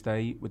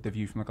Tuesday with the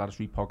View from the Gwladys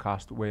Street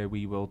podcast, where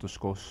we will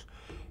discuss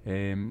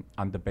and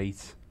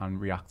debate and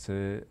react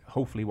to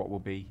hopefully what will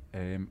be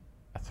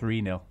a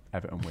 3-0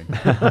 Everton win.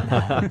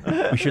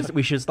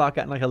 we should start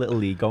getting like a little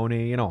league going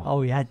here, you know.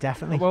 Oh yeah,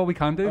 definitely. Well, we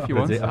can do if you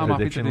want. I'm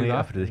happy to do that.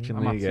 A prediction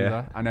I'm happy league, to do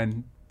that. And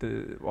then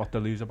the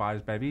loser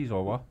buys bevies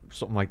or what?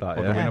 Something like that,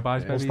 or the winner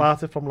buys bevies. We'll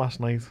start it from last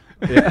night.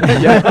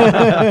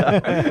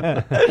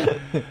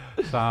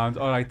 Sound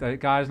all right,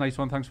 guys. Nice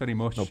one. Thanks very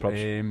much. No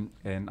problem.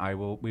 And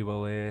we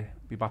will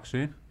be back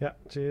soon. Yeah.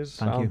 Cheers.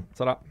 Thank you.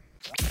 Ta-ra.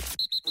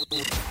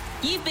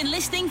 You've been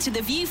listening to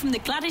the View from the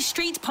Gwladys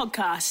Street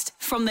podcast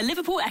from the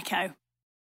Liverpool Echo.